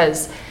therapy,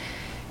 because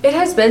it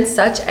has been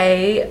such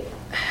a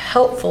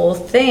helpful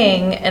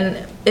thing.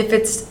 And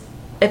it's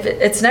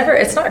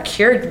not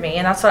cured me,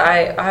 and that's what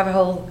I have a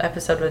whole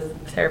episode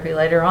with therapy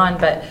later on,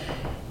 but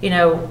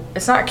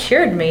it's not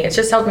cured me. It's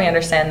just helped me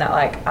understand that,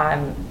 like,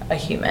 I'm a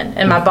human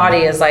and my body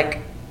is, like,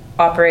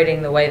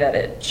 operating the way that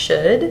it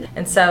should.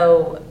 And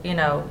so,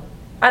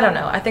 I don't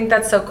know. I think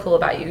that's so cool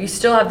about you. You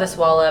still have this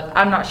wall up.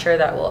 I'm not sure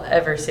that we'll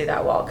ever see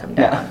that wall come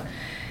down. Yeah.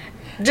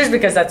 Just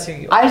because that's who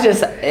you are.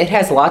 It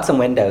has lots of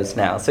windows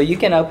now, so you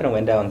can open a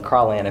window and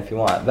crawl in if you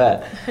want,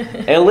 but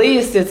at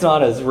least it's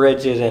not as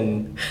rigid.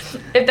 And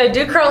if they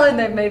do crawl in,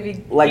 they may be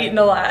eaten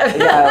alive.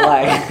 Yeah,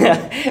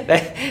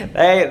 like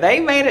they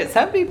made it.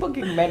 Some people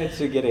can manage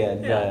to get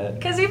in.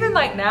 Because even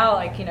like now,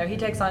 like, he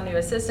takes on new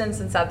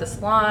assistants inside the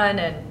salon,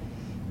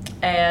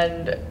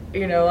 and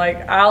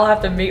like, I'll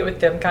have to meet with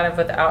them kind of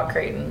without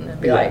Creighton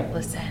and be like,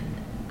 listen,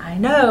 I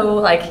know,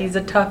 like, he's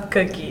a tough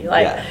cookie.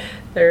 Like,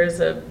 there's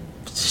a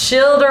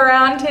shield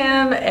around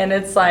him, and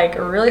it's like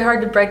really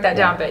hard to break that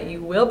down, but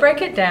you will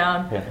break it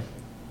down.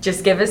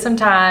 Just give it some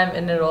time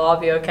and it'll all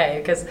be okay,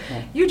 because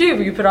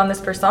you put on this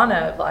persona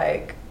of,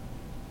 like,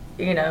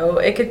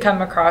 it could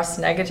come across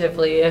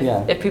negatively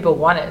if people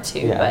want it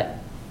to, but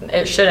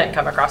it shouldn't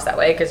come across that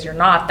way, because you're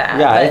not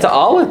that. It's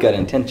all with good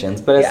intentions,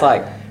 but it's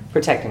like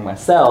protecting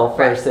myself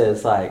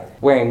versus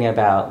like worrying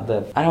about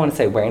I don't want to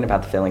say worrying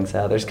about the feelings of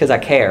others, because I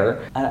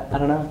care. I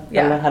don't know. I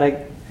don't know how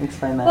to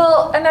explain that.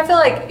 Well, and I feel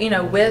like,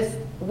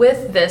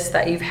 with this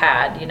that you've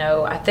had,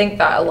 I think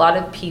that a lot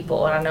of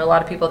people, and I know a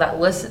lot of people that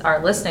are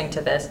listening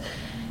to this,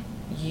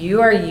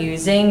 you are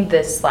using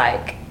this,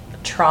 like,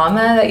 trauma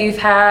that you've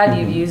had,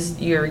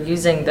 you're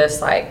using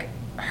this, like,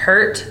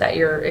 hurt that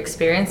you're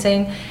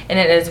experiencing, and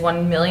it is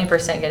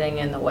 1,000,000% getting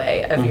in the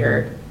way of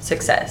your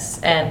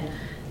success and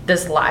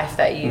this life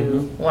that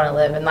you want to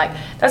live. And, like,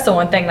 that's the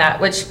one thing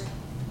which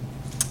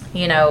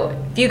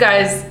if you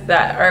guys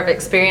that have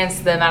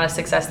experienced the amount of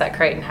success that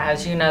Creighton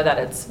has, that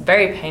it's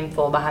very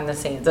painful behind the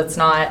scenes. It's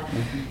not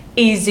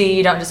easy.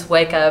 You don't just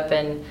wake up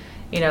and,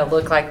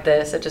 look like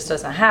this. It just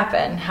doesn't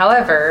happen.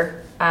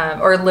 However,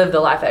 or live the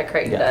life that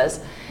Creighton does.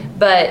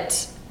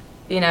 But,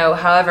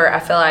 however, I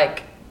feel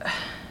like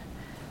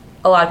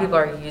a lot of people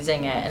are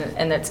using it,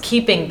 and it's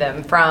keeping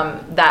them from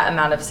that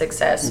amount of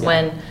success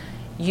when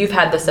you've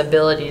had this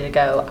ability to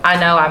go, I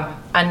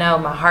know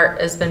my heart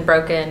has been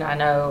broken. I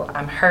know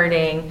I'm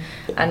hurting.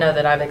 I know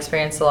that I've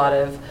experienced a lot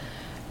of,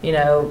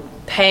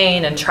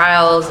 pain and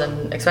trials,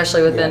 and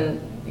especially within,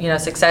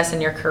 success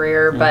in your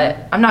career. But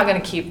I'm not going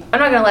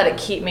to let it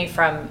keep me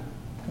from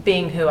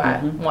being who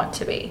I want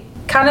to be.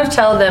 Kind of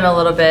tell them a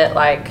little bit,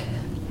 like,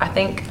 I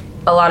think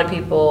a lot of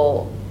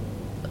people,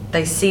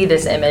 they see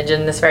this image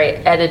and this very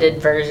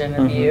edited version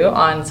of you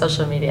on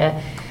social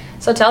media.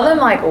 So tell them,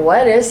 like,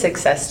 what is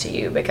success to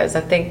you? Because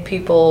I think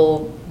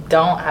people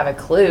don't have a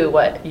clue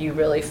what you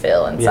really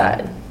feel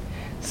inside.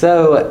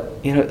 So,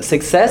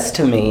 success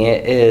to me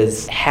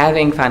is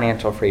having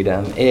financial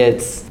freedom.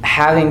 It's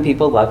having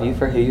people love you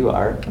for who you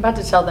are. I'm about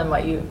to tell them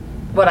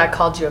what I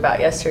called you about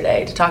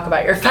yesterday to talk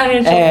about your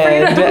financial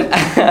freedom.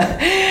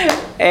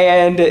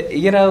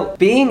 And,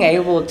 being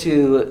able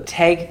to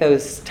take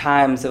those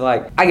times of,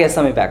 like, I guess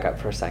let me back up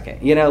for a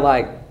second.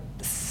 Like,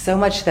 so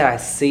much that I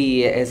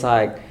see is,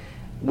 like,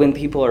 when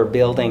people are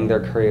building their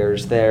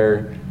careers,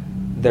 they're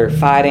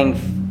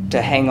fighting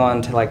to hang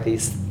on to, like,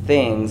 these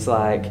things,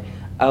 like,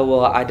 oh,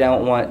 well, I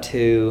don't want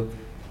to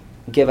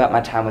give up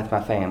my time with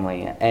my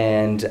family,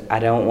 and I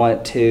don't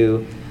want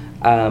to,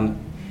 I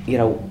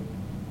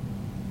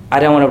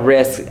don't want to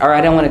risk, or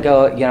I don't want to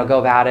go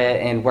about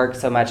it and work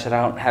so much that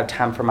I don't have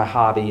time for my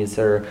hobbies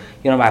or,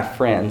 my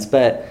friends.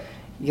 But,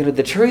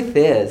 the truth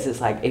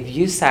is like, if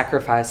you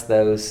sacrifice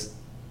those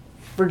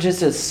for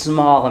just a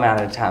small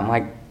amount of time,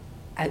 like,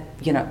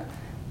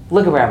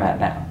 look at where I'm at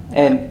now.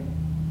 And,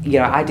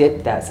 I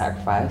did that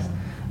sacrifice.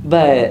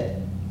 But,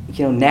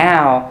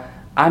 now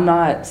I'm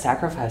not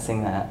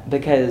sacrificing that,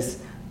 because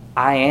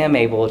I am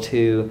able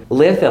to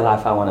live the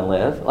life I want to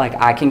live. Like,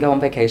 I can go on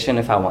vacation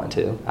if I want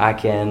to. I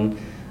can,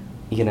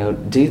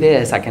 do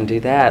this, I can do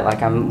that.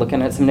 Like, I'm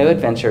looking at some new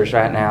adventures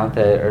right now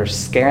that are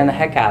scaring the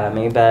heck out of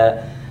me.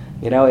 But,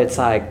 it's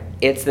like,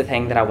 it's the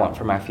thing that I want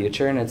for my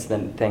future, and it's the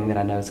thing that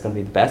I know is going to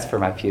be the best for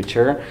my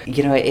future.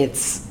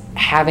 It's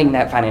having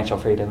that financial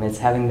freedom. It's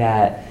having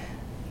that,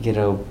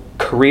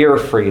 career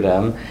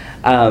freedom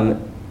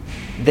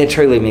that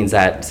truly means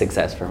that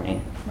success for me.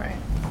 Right.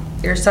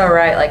 You're so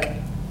right. Like,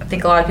 I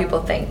think a lot of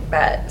people think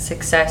that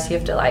success, you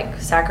have to,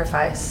 like,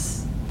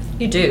 sacrifice.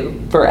 You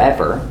do.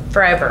 Forever,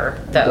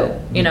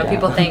 though.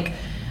 People think,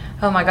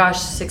 oh my gosh,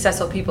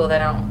 successful people, they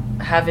don't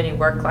have any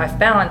work-life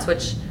balance,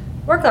 which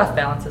work-life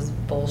balance is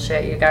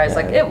bullshit, you guys.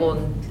 Like, it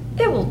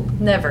it will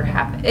never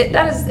happen.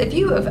 That is, if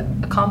you have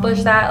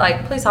accomplished that,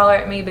 like, please holler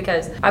at me,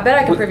 because I bet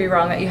I can prove you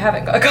wrong that you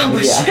haven't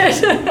accomplished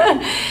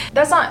it.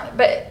 That's not,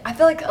 but I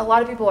feel like a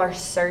lot of people are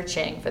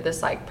searching for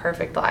this like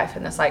perfect life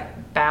and this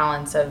like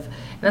balance of,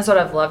 and that's what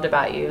I've loved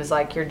about you, is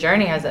like your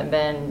journey hasn't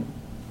been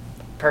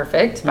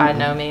perfect by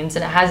no means,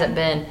 and it hasn't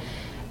been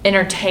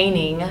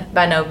entertaining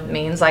by no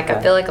means. Like,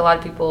 I feel like a lot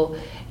of people,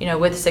 you know,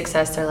 with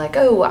success, they're like,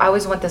 oh, I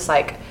always want this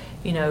like,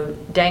 you know,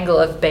 dangle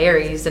of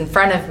berries in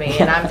front of me,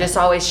 and I'm just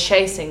always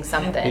chasing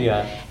something.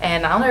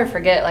 And I'll never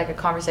forget like a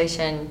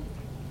conversation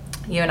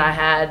you and I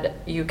had.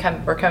 We're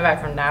coming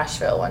back from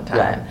Nashville one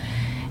time,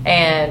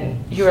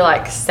 and you were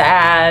like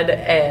sad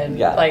and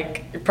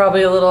like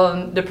probably a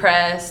little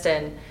depressed,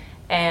 and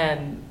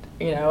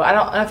you know, I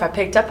don't know if I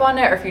picked up on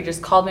it or if you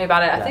just called me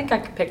about it. I think I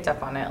picked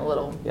up on it a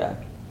little.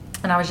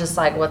 And I was just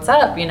like, what's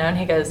up, you know? And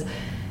he goes,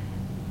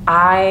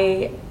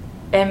 I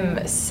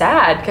am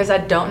sad because I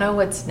don't know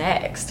what's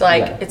next.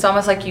 Like, it's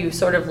almost like you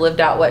sort of lived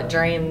out what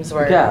dreams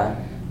were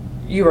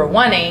you were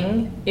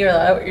wanting.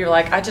 You're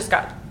like, I just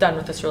got done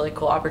with this really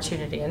cool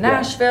opportunity in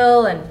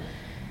Nashville, and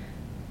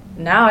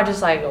now I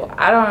just like,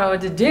 I don't know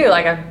what to do.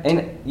 Like,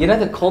 and you know,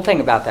 the cool thing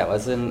about that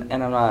was, and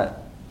I'm not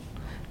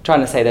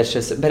trying to say that's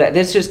just, but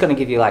it's just going to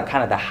give you like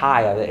kind of the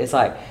high of it. It's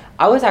like,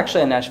 I was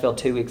actually in Nashville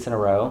 2 weeks in a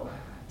row.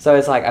 So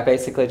it's like I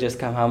basically just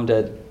come home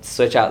to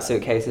switch out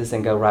suitcases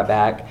and go right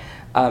back.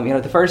 You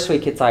know, the first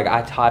week it's like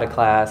I taught a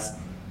class.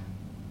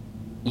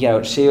 You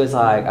know, she was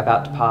like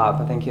about to pop.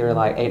 I think you were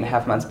like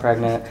 8.5 months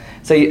pregnant.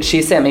 So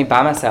she sent me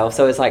by myself.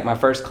 So it's like my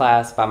first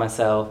class by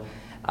myself.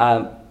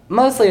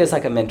 Mostly it's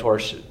like a mentor,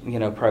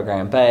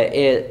 program. But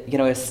it, you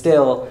know, it's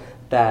still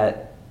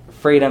that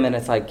freedom. And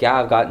it's like, yeah,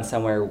 I've gotten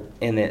somewhere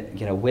in it,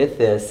 you know, with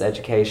this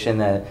education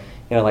that,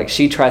 you know, like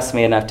she trusts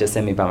me enough to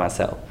send me by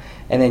myself.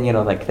 And then, you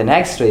know, like the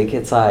next week,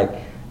 it's like,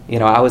 you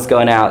know, I was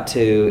going out to,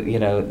 you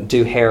know,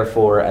 do hair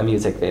for a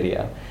music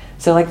video.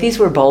 So, like, these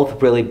were both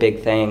really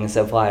big things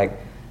of, like,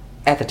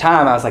 at the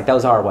time, I was like,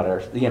 those are what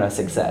are, you know,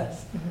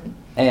 success.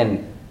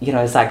 And, you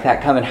know, it's like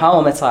that coming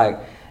home, it's like,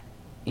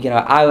 you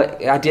know,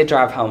 I did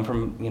drive home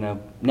from, you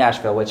know,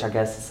 Nashville, which I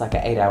guess is like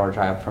an 8-hour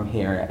drive from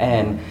here.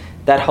 And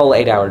that whole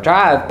 8-hour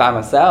drive by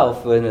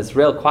myself, when it's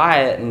real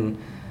quiet and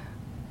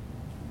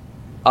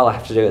all I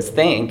have to do is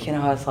think, you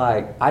know, I was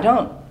like, I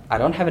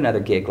don't have another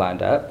gig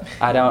lined up.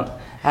 I don't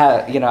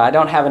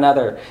have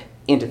another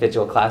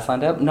individual class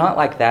lined up. Not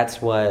like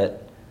that's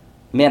what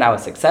meant I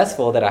was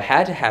successful, that I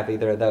had to have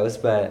either of those,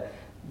 but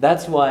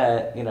that's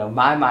what, you know,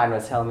 my mind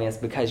was telling me, is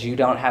because you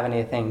don't have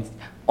anything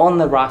on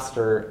the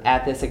roster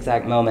at this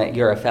exact moment,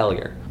 you're a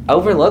failure.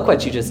 Overlook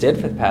what you just did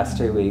for the past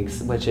 2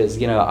 weeks, which is,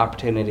 you know,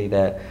 opportunity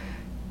that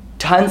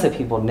tons of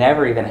people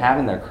never even have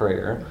in their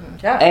career.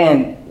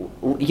 And,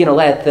 you know,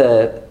 let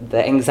the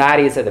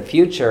anxieties of the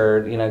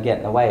future, you know, get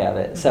in the way of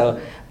it. So,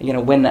 you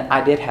know, when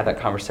I did have that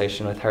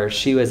conversation with her,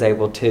 she was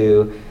able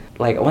to,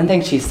 like, one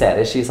thing she said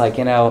is, she's like,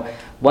 you know,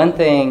 one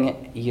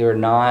thing you're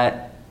not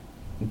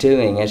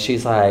doing is,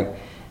 she's like,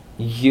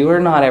 you're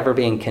not ever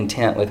being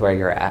content with where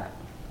you're at.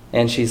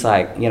 And she's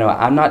like, you know,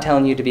 I'm not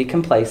telling you to be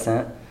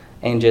complacent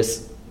and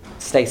just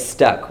stay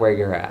stuck where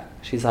you're at.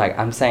 She's like,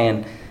 I'm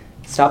saying,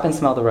 stop and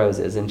smell the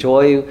roses.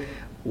 Enjoy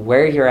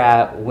where you're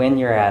at, when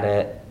you're at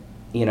it.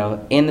 You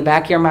know, in the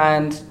back of your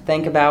mind,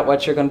 think about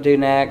what you're going to do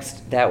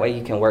next. That way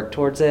you can work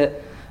towards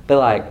it. But,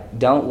 like,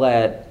 don't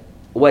let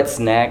what's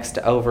next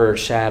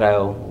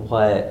overshadow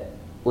what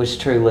was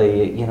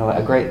truly, you know,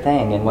 a great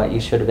thing and what you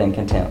should have been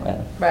content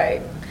with.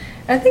 Right.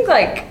 I think,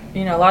 like,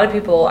 you know, a lot of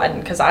people,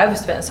 because I've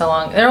spent so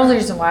long, the only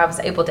reason why I was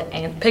able to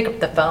pick up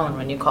the phone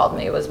when you called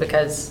me was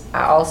because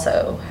I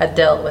also had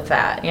dealt with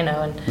that, you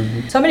know,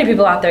 and so many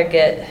people out there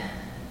get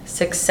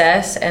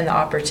success and the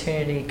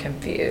opportunity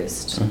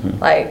confused.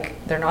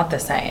 Like, they're not the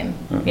same,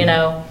 you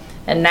know.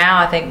 And now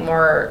I think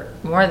more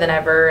than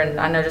ever, and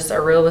I know just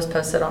a reel was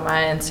posted on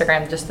my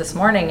Instagram just this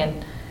morning,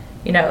 and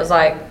you know, it was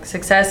like,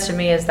 success to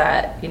me is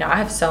that, you know, I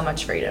have so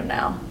much freedom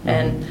now,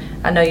 and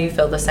I know you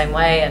feel the same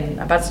way. And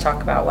I'm about to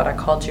talk about what I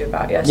called you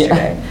about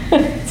yesterday.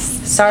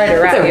 Sorry to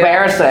rat you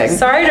out.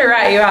 Sorry to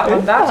rat you out. I'm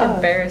about to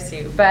embarrass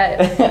you, but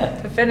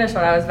to finish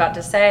what I was about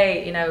to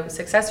say, you know,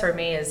 success for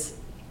me is,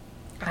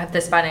 I have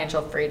this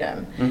financial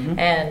freedom.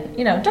 And,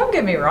 you know, don't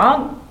get me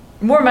wrong,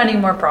 more money,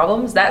 more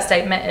problems. That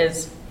statement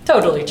is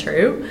totally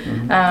true.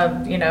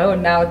 You know,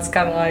 and now it's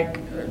kind of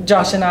like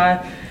Josh and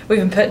I, we've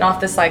been putting off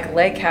this like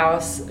lake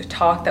house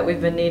talk that we've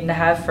been needing to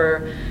have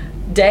for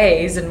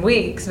days and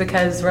weeks,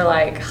 because we're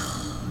like,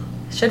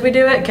 should we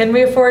do it? Can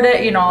we afford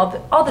it? You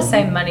know, all the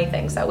same money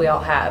things that we all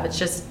have. It's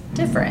just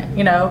different,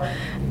 you know.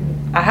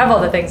 I have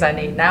all the things I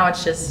need. Now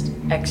it's just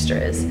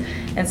extras.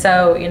 And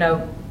so, you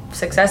know,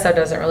 success though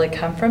doesn't really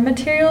come from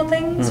material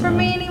things for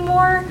me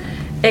anymore.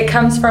 It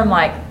comes from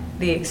like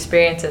the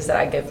experiences that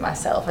I give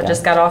myself. I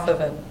just got off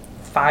of a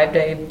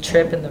 5-day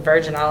trip in the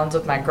Virgin Islands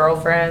with my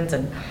girlfriends,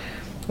 and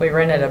we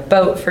rented a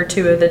boat for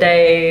 2 of the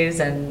days,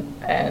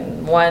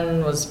 and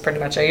one was pretty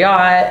much a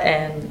yacht,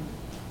 and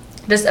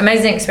just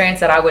amazing experience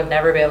that I would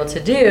never be able to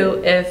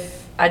do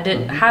if I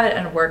didn't have it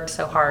and worked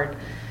so hard.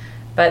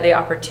 But the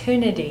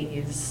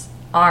opportunities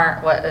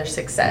aren't what are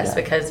success.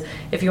 Because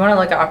if you want to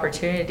look at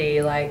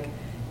opportunity, like,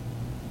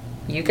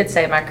 you could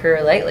say my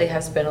career lately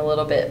has been a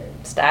little bit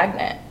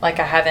stagnant. Like,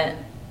 I haven't,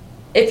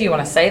 if you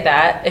want to say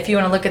that, if you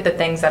want to look at the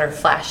things that are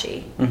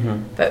flashy.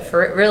 But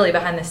for really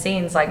behind the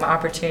scenes, like, my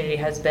opportunity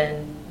has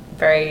been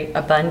very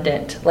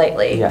abundant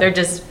lately. They're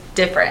just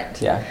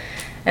different.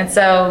 And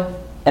so,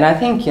 and I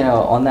think,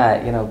 on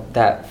that,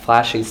 that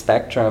flashy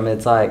spectrum,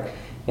 it's like,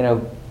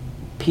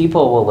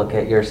 people will look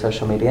at your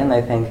social media and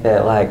they think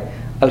that, like,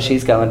 oh,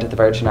 she's going to the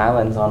Virgin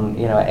Islands on,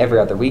 every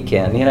other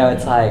weekend.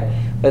 It's like,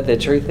 but the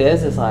truth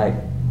is like,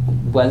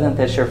 wasn't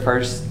this your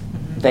first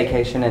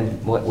vacation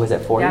in, what was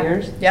it, 4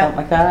 years? Something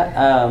like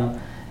that?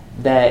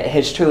 That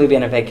has truly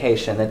been a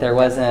vacation, that there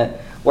wasn't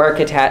work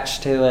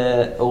attached to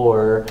it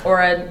or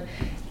a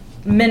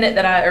minute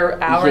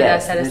or hour that I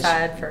set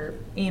aside for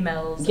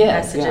emails and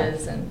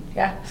messages and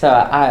So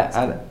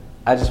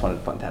I just wanted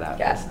to point that out.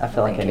 I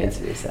feel like it needs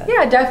to be said.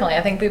 Yeah, definitely.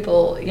 I think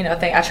people,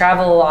 think I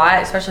travel a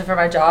lot, especially for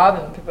my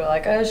job, and people are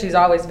like, oh, she's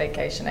always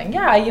vacationing.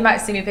 Yeah, you might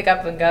see me pick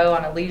up and go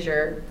on a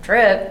leisure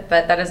trip,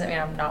 but that doesn't mean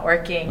I'm not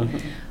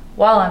working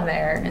while I'm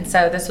there. And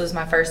so this was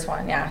my first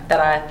one,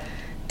 that I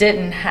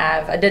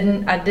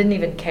didn't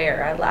even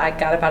care. I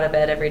got up out of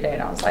bed every day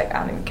and I was like, I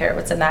don't even care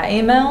what's in that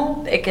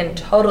email. It can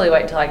totally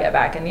wait till I get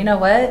back. And you know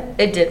what?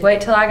 It did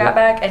wait till I got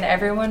back, and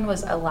everyone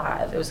was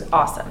alive. It was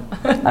awesome.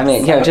 I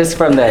mean, just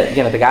from the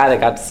guy that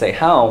got to stay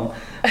home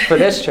for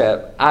this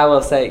trip, I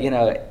will say,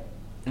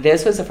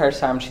 this was the first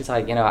time she's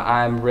like,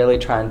 I'm really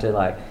trying to,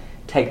 like,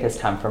 take this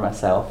time for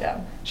myself.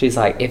 She's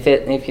like,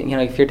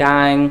 if you're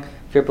dying,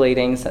 if you're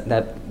bleeding,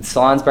 that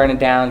salon's burning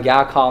down,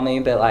 call me,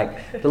 but,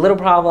 like, the little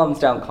problems,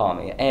 don't call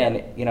me.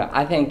 And,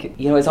 I think,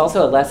 it's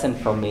also a lesson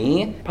for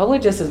me, probably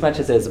just as much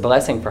as it's a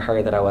blessing for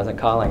her that I wasn't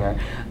calling her,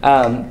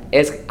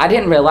 is I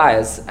didn't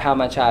realize how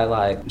much I,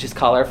 like, just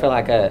call her for,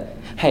 like, a,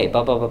 hey,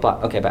 blah, blah, blah,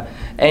 blah, okay, bye.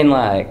 And,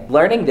 like,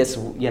 learning this,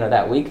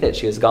 that week that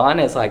she was gone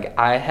is, like,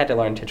 I had to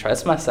learn to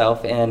trust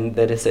myself in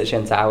the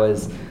decisions I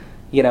was,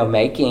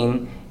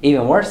 making,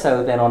 even more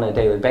so than on a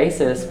daily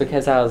basis,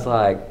 because I was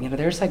like,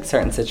 there's, like,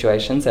 certain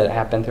situations that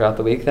happened throughout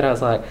the week that I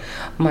was like,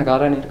 oh my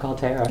God, I need to call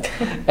Tara.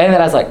 And then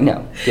I was like,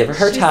 no, give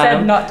her she time. She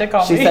said not to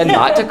call She me. said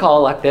not to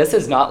call, like, this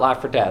is not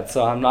life or death,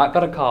 so I'm not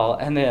going to call.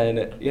 And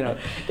then,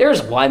 there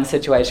was one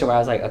situation where I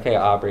was like, okay,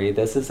 Aubrey,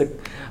 this is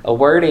a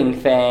wording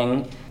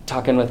thing,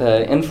 talking with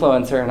an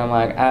influencer, and I'm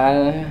like,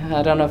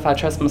 I don't know if I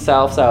trust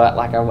myself, so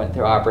I went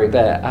through Aubrey,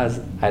 but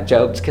I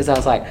joked because I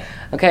was like,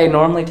 okay,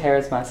 normally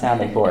Tara's my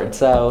sounding board,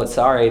 so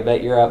sorry,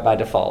 but you're up by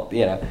default,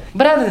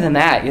 But other than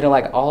that,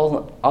 like,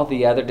 all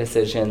the other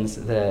decisions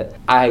that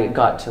I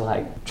got to,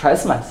 like,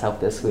 trust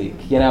myself this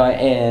week,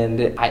 and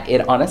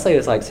it honestly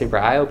was, like, super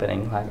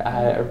eye-opening. Like,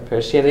 I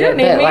appreciated it,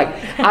 but, like,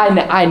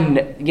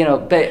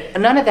 but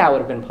none of that would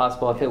have been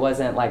possible if it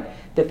wasn't, like,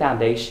 the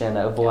foundation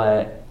of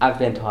what I've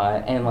been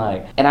taught. And,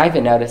 like, and I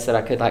even noticed that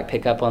I could, like,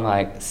 pick up on,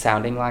 like,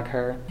 sounding like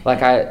her.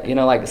 Like,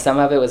 like, some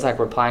of it was, like,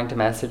 replying to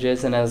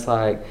messages, and I was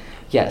like,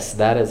 yes,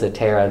 that is a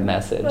Tara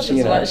message. That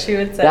is what she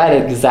would say. That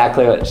is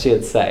exactly what she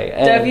would say.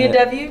 And,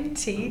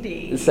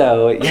 WWTD.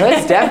 So,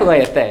 it's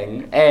definitely a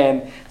thing.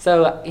 And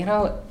so,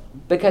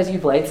 because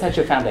you've laid such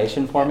a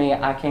foundation for me,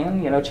 I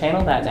can,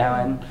 channel that now.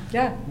 And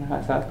so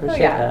I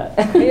appreciate that.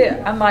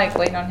 I'm, like,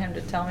 waiting on him to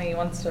tell me he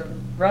wants to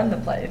run the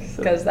place,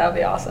 because that would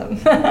be awesome.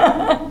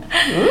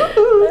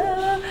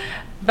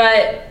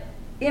 But,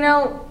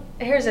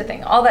 here's the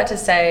thing. All that to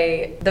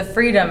say, the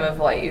freedom of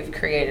what you've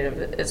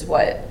created is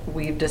what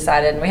we've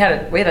decided. And we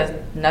had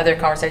another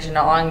conversation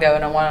not long ago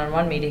in a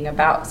one-on-one meeting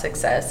about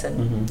success,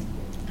 and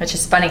it's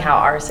just funny how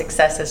our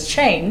success has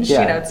changed.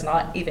 It's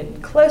not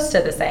even close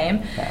to the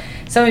same.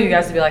 Some of you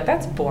guys would be like,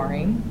 that's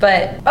boring.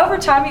 But over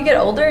time, you get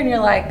older and you're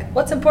like,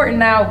 what's important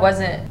now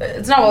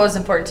it's not what was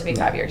important to me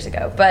 5 years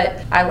ago. But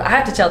I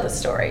have to tell this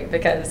story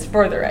because,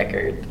 for the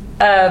record,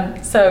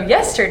 so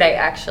yesterday,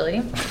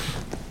 actually,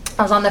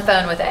 I was on the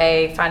phone with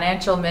a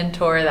financial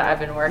mentor that I've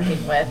been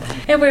working with,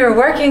 and we were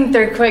working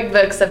through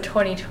QuickBooks of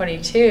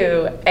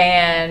 2022,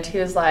 and he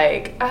was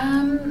like,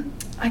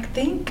 I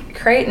think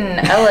Creighton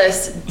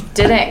Ellis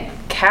didn't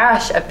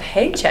cash a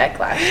paycheck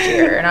last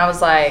year. And I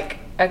was like,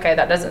 okay,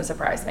 that doesn't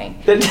surprise me.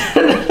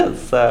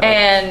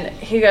 And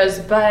he goes,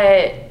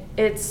 but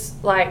it's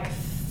like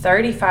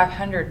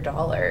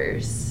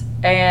 $3,500.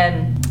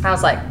 And I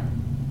was like,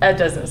 that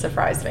doesn't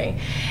surprise me.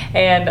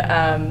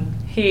 And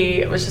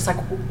he was just like,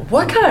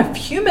 what kind of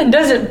human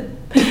doesn't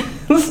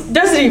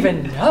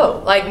even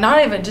know? Like,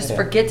 not even just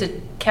forget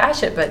to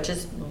cash it, but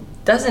just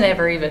doesn't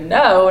ever even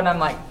know. And I'm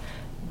like,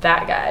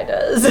 that guy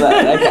does.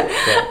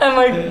 I'm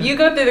like, you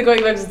go through the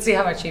QuickBooks and see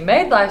how much you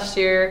made last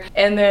year,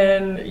 and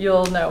then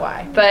you'll know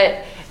why.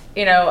 But,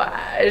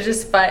 it's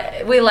just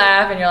fun. We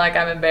laugh, and you're like,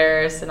 I'm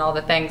embarrassed and all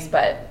the things,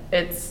 but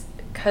it's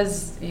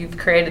because you've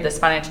created this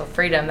financial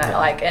freedom that,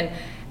 like, and,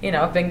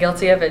 I've been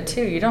guilty of it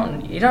too. You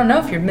don't know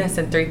if you're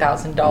missing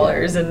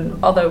 $3,000.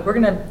 And although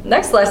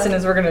next lesson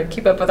is we're gonna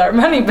keep up with our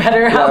money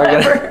better.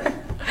 However,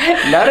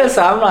 notice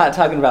I'm not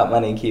talking about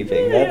money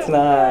keeping. That's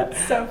not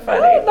so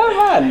funny. Not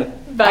fun.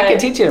 But I can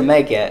teach you to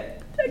make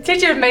it.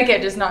 Teach you to make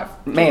it, just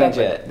not manage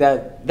it.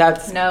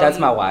 That's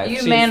my wife.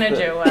 You manage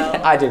it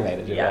well. I do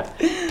manage it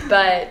well.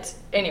 But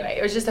anyway,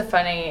 it was just a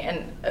funny,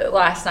 and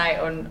last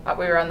night when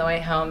we were on the way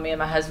home, me and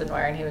my husband were,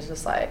 and he was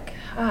just like,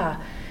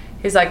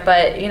 he's like,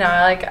 but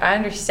I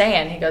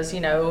understand. He goes,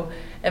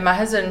 and my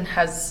husband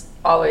has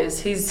always,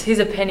 he's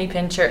a penny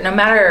pincher. No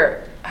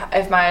matter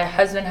if my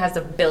husband has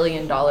 $1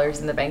 billion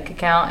in the bank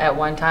account at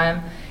one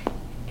time,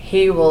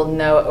 he will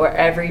know where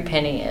every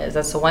penny is.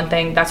 That's the one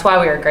thing. That's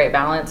why we are a great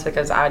balance,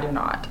 because I do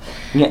not.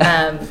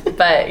 Yeah.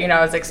 But,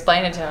 I was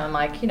explaining to him,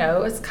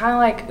 it's kind of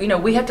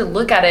like, we have to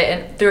look at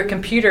it through a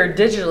computer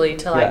digitally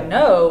to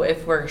know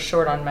if we're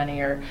short on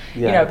money or,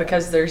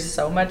 because there's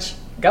so much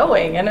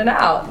going in and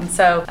out. And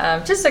so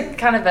just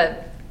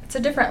it's a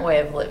different way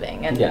of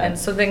living. And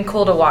so then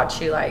cool to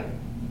watch you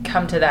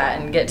come to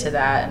that and get to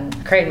that.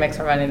 And Creighton makes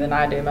more money than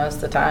I do most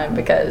of the time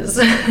because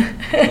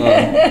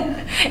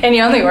and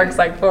he only works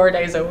 4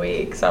 days a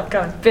week, so I'm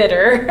kind of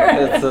bitter.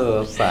 It's a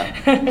little sad.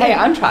 Hey,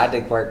 I'm trying to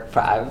work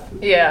 5.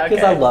 Yeah,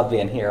 because I love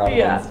being here on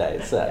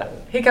Wednesdays. So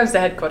he comes to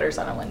headquarters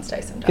on a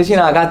Wednesday sometimes. Because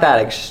I got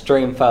that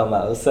extreme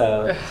FOMO,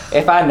 so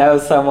if I know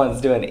someone's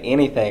doing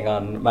anything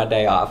on my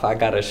day off, I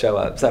gotta show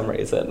up some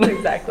reason.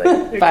 Exactly.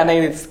 If I need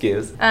an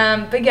excuse.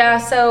 But yeah,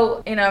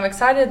 so I'm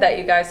excited that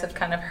you guys have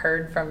kind of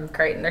heard from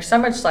Creighton. There's so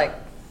much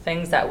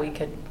things that we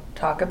could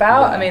talk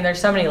about. Yeah. I mean,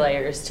 there's so many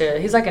layers to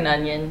it. He's like an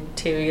onion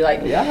too.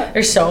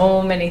 There's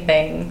so many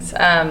things.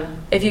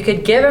 If you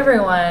could give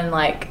everyone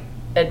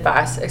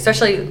advice,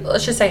 especially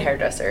let's just say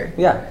hairdresser.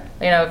 Yeah.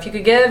 If you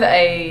could give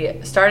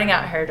a starting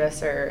out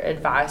hairdresser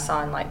advice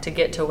on to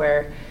get to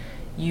where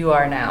you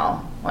are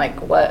now,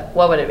 what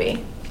would it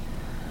be?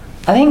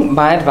 I think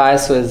my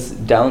advice was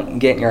don't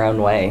get in your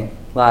own way.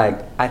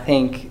 I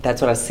think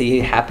that's what I see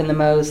happen the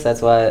most.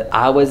 That's what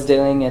I was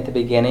doing at the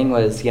beginning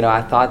was,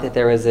 I thought that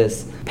there was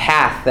this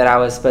path that I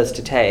was supposed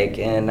to take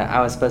and I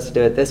was supposed to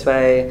do it this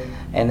way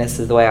and this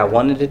is the way I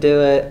wanted to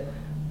do it.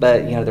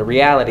 But, the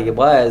reality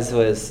was,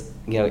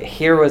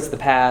 here was the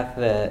path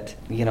that,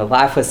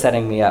 life was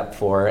setting me up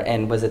for.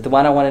 And was it the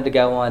one I wanted to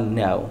go on?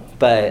 No.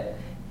 But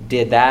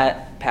did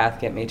that path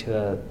get me to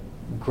a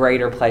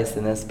greater place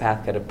than this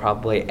path could have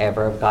probably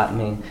ever have gotten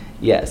me?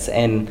 Yes.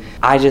 And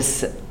I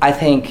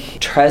think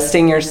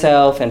trusting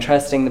yourself and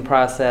trusting the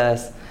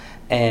process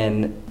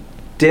and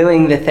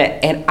doing the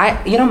thing. And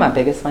my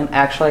biggest one,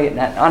 actually,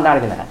 not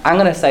even that. I'm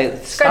going to say,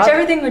 scratch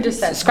everything we just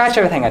said. Scratch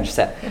everything I just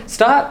said.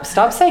 Stop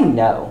saying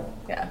no.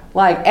 Yeah.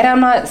 And I'm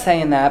not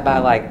saying that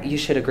by you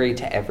should agree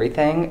to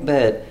everything,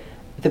 but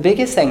the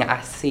biggest thing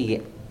I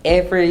see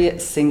every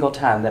single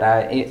time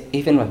that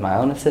even with my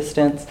own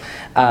assistants,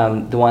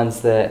 the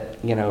ones that,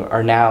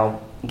 are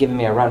now giving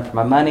me a run for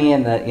my money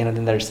and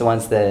then there's the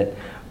ones that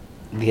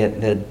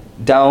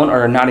don't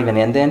or are not even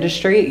in the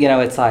industry,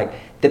 it's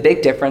the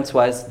big difference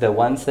was the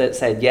ones that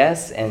said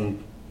yes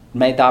and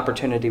made the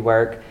opportunity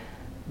work.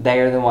 They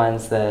are the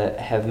ones that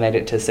have made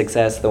it to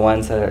success. The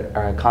ones that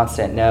are a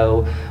constant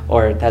no,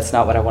 or that's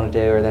not what I want to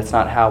do, or that's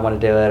not how I want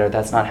to do it, or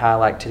that's not how I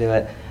like to do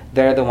it.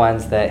 They're the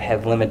ones that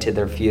have limited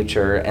their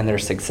future and their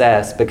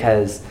success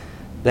because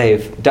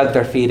they've dug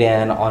their feet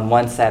in on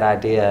one set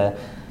idea.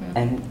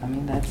 And I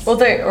mean, that's...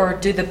 Well, or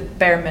do the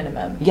bare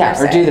minimum.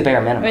 Yeah, or do the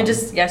bare minimum. I mean,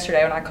 just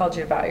yesterday when I called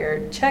you about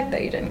your check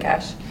that you didn't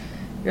cash,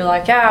 you're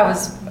like, I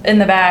was in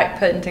the back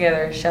putting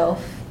together a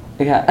shelf.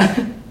 Yeah.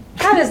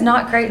 That is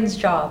not Creighton's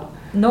job.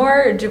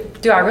 Nor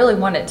do I really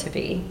want it to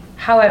be.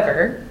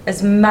 However,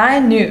 as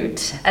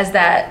minute as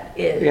that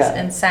is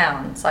and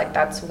sounds,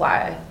 that's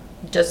why,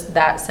 just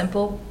that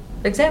simple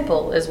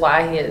example is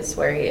why he is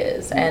where he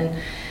is. And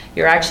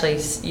you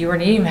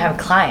weren't even having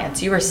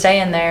clients. You were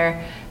staying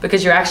there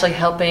because you're actually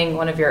helping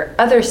one of your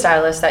other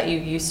stylists that you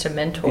used to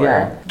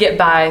mentor get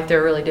by through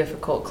a really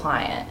difficult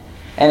client.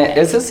 And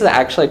this is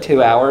actually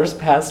 2 hours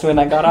past when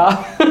I got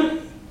off.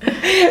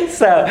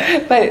 So,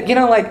 but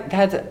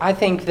I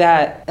think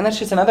that, and that's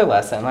just another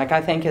lesson.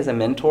 I think as a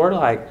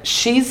mentor,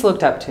 she's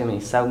looked up to me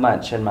so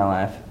much in my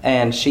life,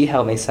 and she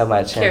helped me so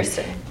much.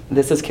 Kirsten.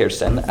 This is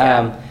Kirsten.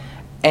 Yeah.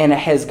 And it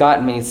has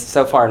gotten me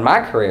so far in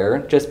my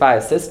career just by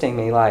assisting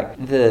me.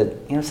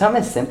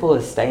 Something as simple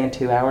as staying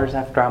 2 hours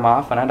after I'm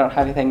off and I don't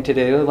have anything to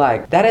do.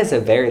 That is a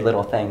very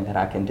little thing that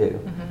I can do.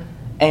 Mm-hmm.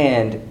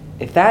 And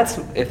if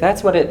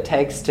that's what it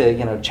takes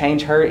to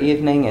change her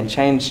evening and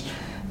change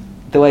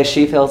the way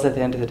she feels at the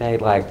end of the day,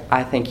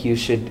 I think you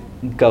should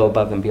go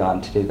above and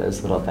beyond to do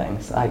ththose little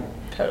things.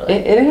 Totally.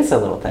 It is a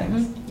little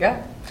things. Mm-hmm.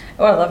 Yeah.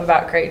 What I love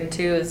about Creighton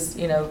too is,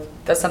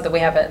 that's something we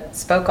haven't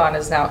spoke on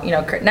is now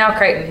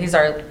Creighton, he's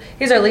our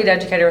lead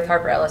educator with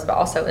Harper Ellis, but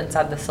also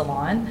inside the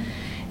salon.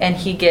 And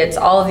he gets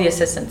all of the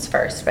assistants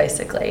first,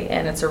 basically.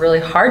 And it's a really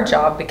hard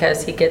job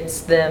because he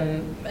gets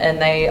them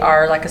and they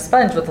are like a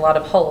sponge with a lot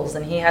of holes.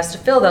 And he has to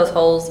fill those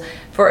holes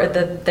for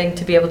the thing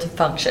to be able to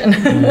function.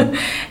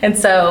 Mm-hmm. And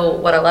so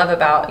what I love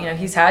about,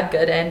 he's had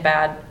good and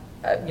bad,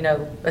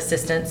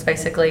 assistants,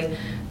 basically.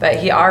 But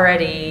he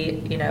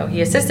already,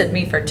 he assisted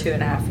me for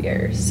 2.5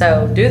 years.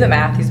 So do the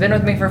math. He's been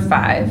with me for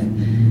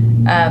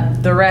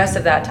 5. The rest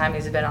of that time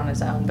he's been on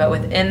his own. But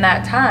within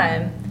that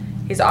time,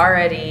 he's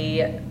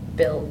already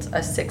built a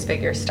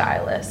 6-figure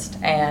stylist,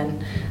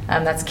 and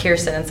that's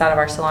Kirsten inside of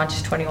our salon.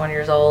 She's 21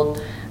 years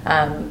old.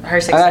 Her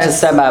success. I got to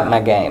step up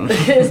my game.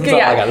 That's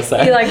all I got to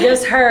say. He like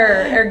gives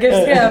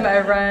him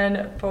a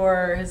run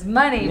for his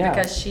money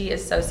because she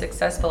is so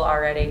successful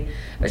already.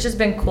 It's just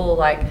been cool.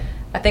 Like,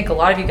 I think a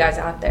lot of you guys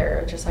out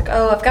there are just like,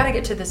 oh, I've got to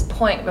get to this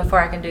point before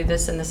I can do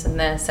this and this and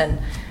this, and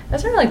it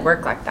doesn't really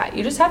work like that.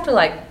 You just have to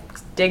like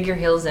dig your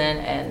heels in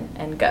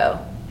and go.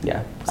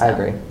 Yeah, I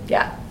agree.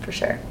 Yeah, for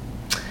sure.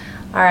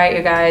 All right,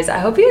 you guys. I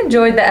hope you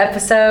enjoyed the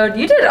episode.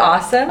 You did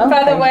awesome,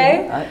 by the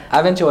way.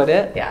 I've enjoyed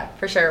it. Yeah,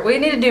 for sure. We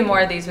need to do more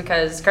of these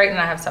because Creighton and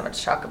I have so much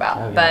to talk about.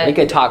 Oh, yeah. But we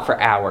could talk for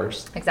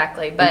hours.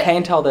 Exactly. But and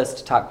Kane told us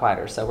to talk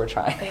quieter, so we're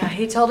trying. Yeah,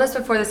 he told us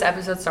before this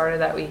episode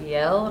started that we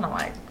yell, and I'm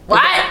like,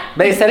 what?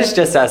 But he said it's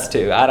just us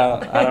two. I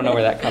don't know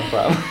where that come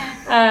from.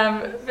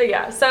 But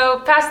yeah, so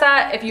past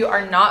that, if you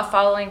are not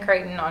following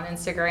Creighton on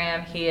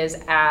Instagram, he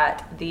is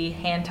at the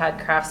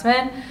Hand-Tied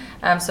Craftsman.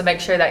 So make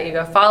sure that you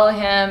go follow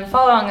him,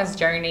 follow along his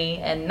journey.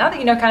 And now that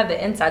you know kind of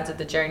the insides of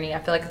the journey, I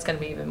feel like it's going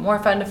to be even more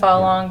fun to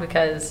follow along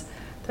because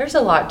there's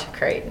a lot to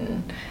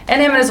Creighton.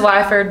 And him and his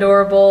wife are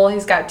adorable.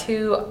 He's got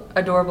 2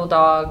 adorable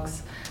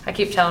dogs. I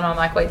keep telling him,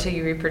 like, wait till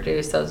you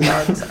reproduce. Those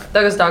dogs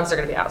those dogs are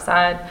going to be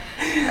outside.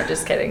 I'm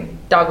just kidding.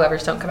 Dog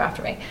lovers, don't come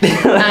after me.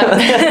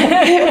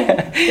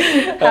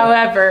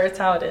 However, it's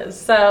how it is.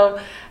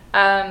 So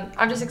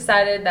I'm just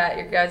excited that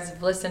you guys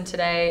have listened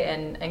today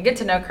and get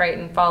to know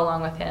Creighton, follow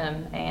along with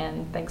him,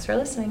 and thanks for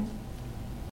listening.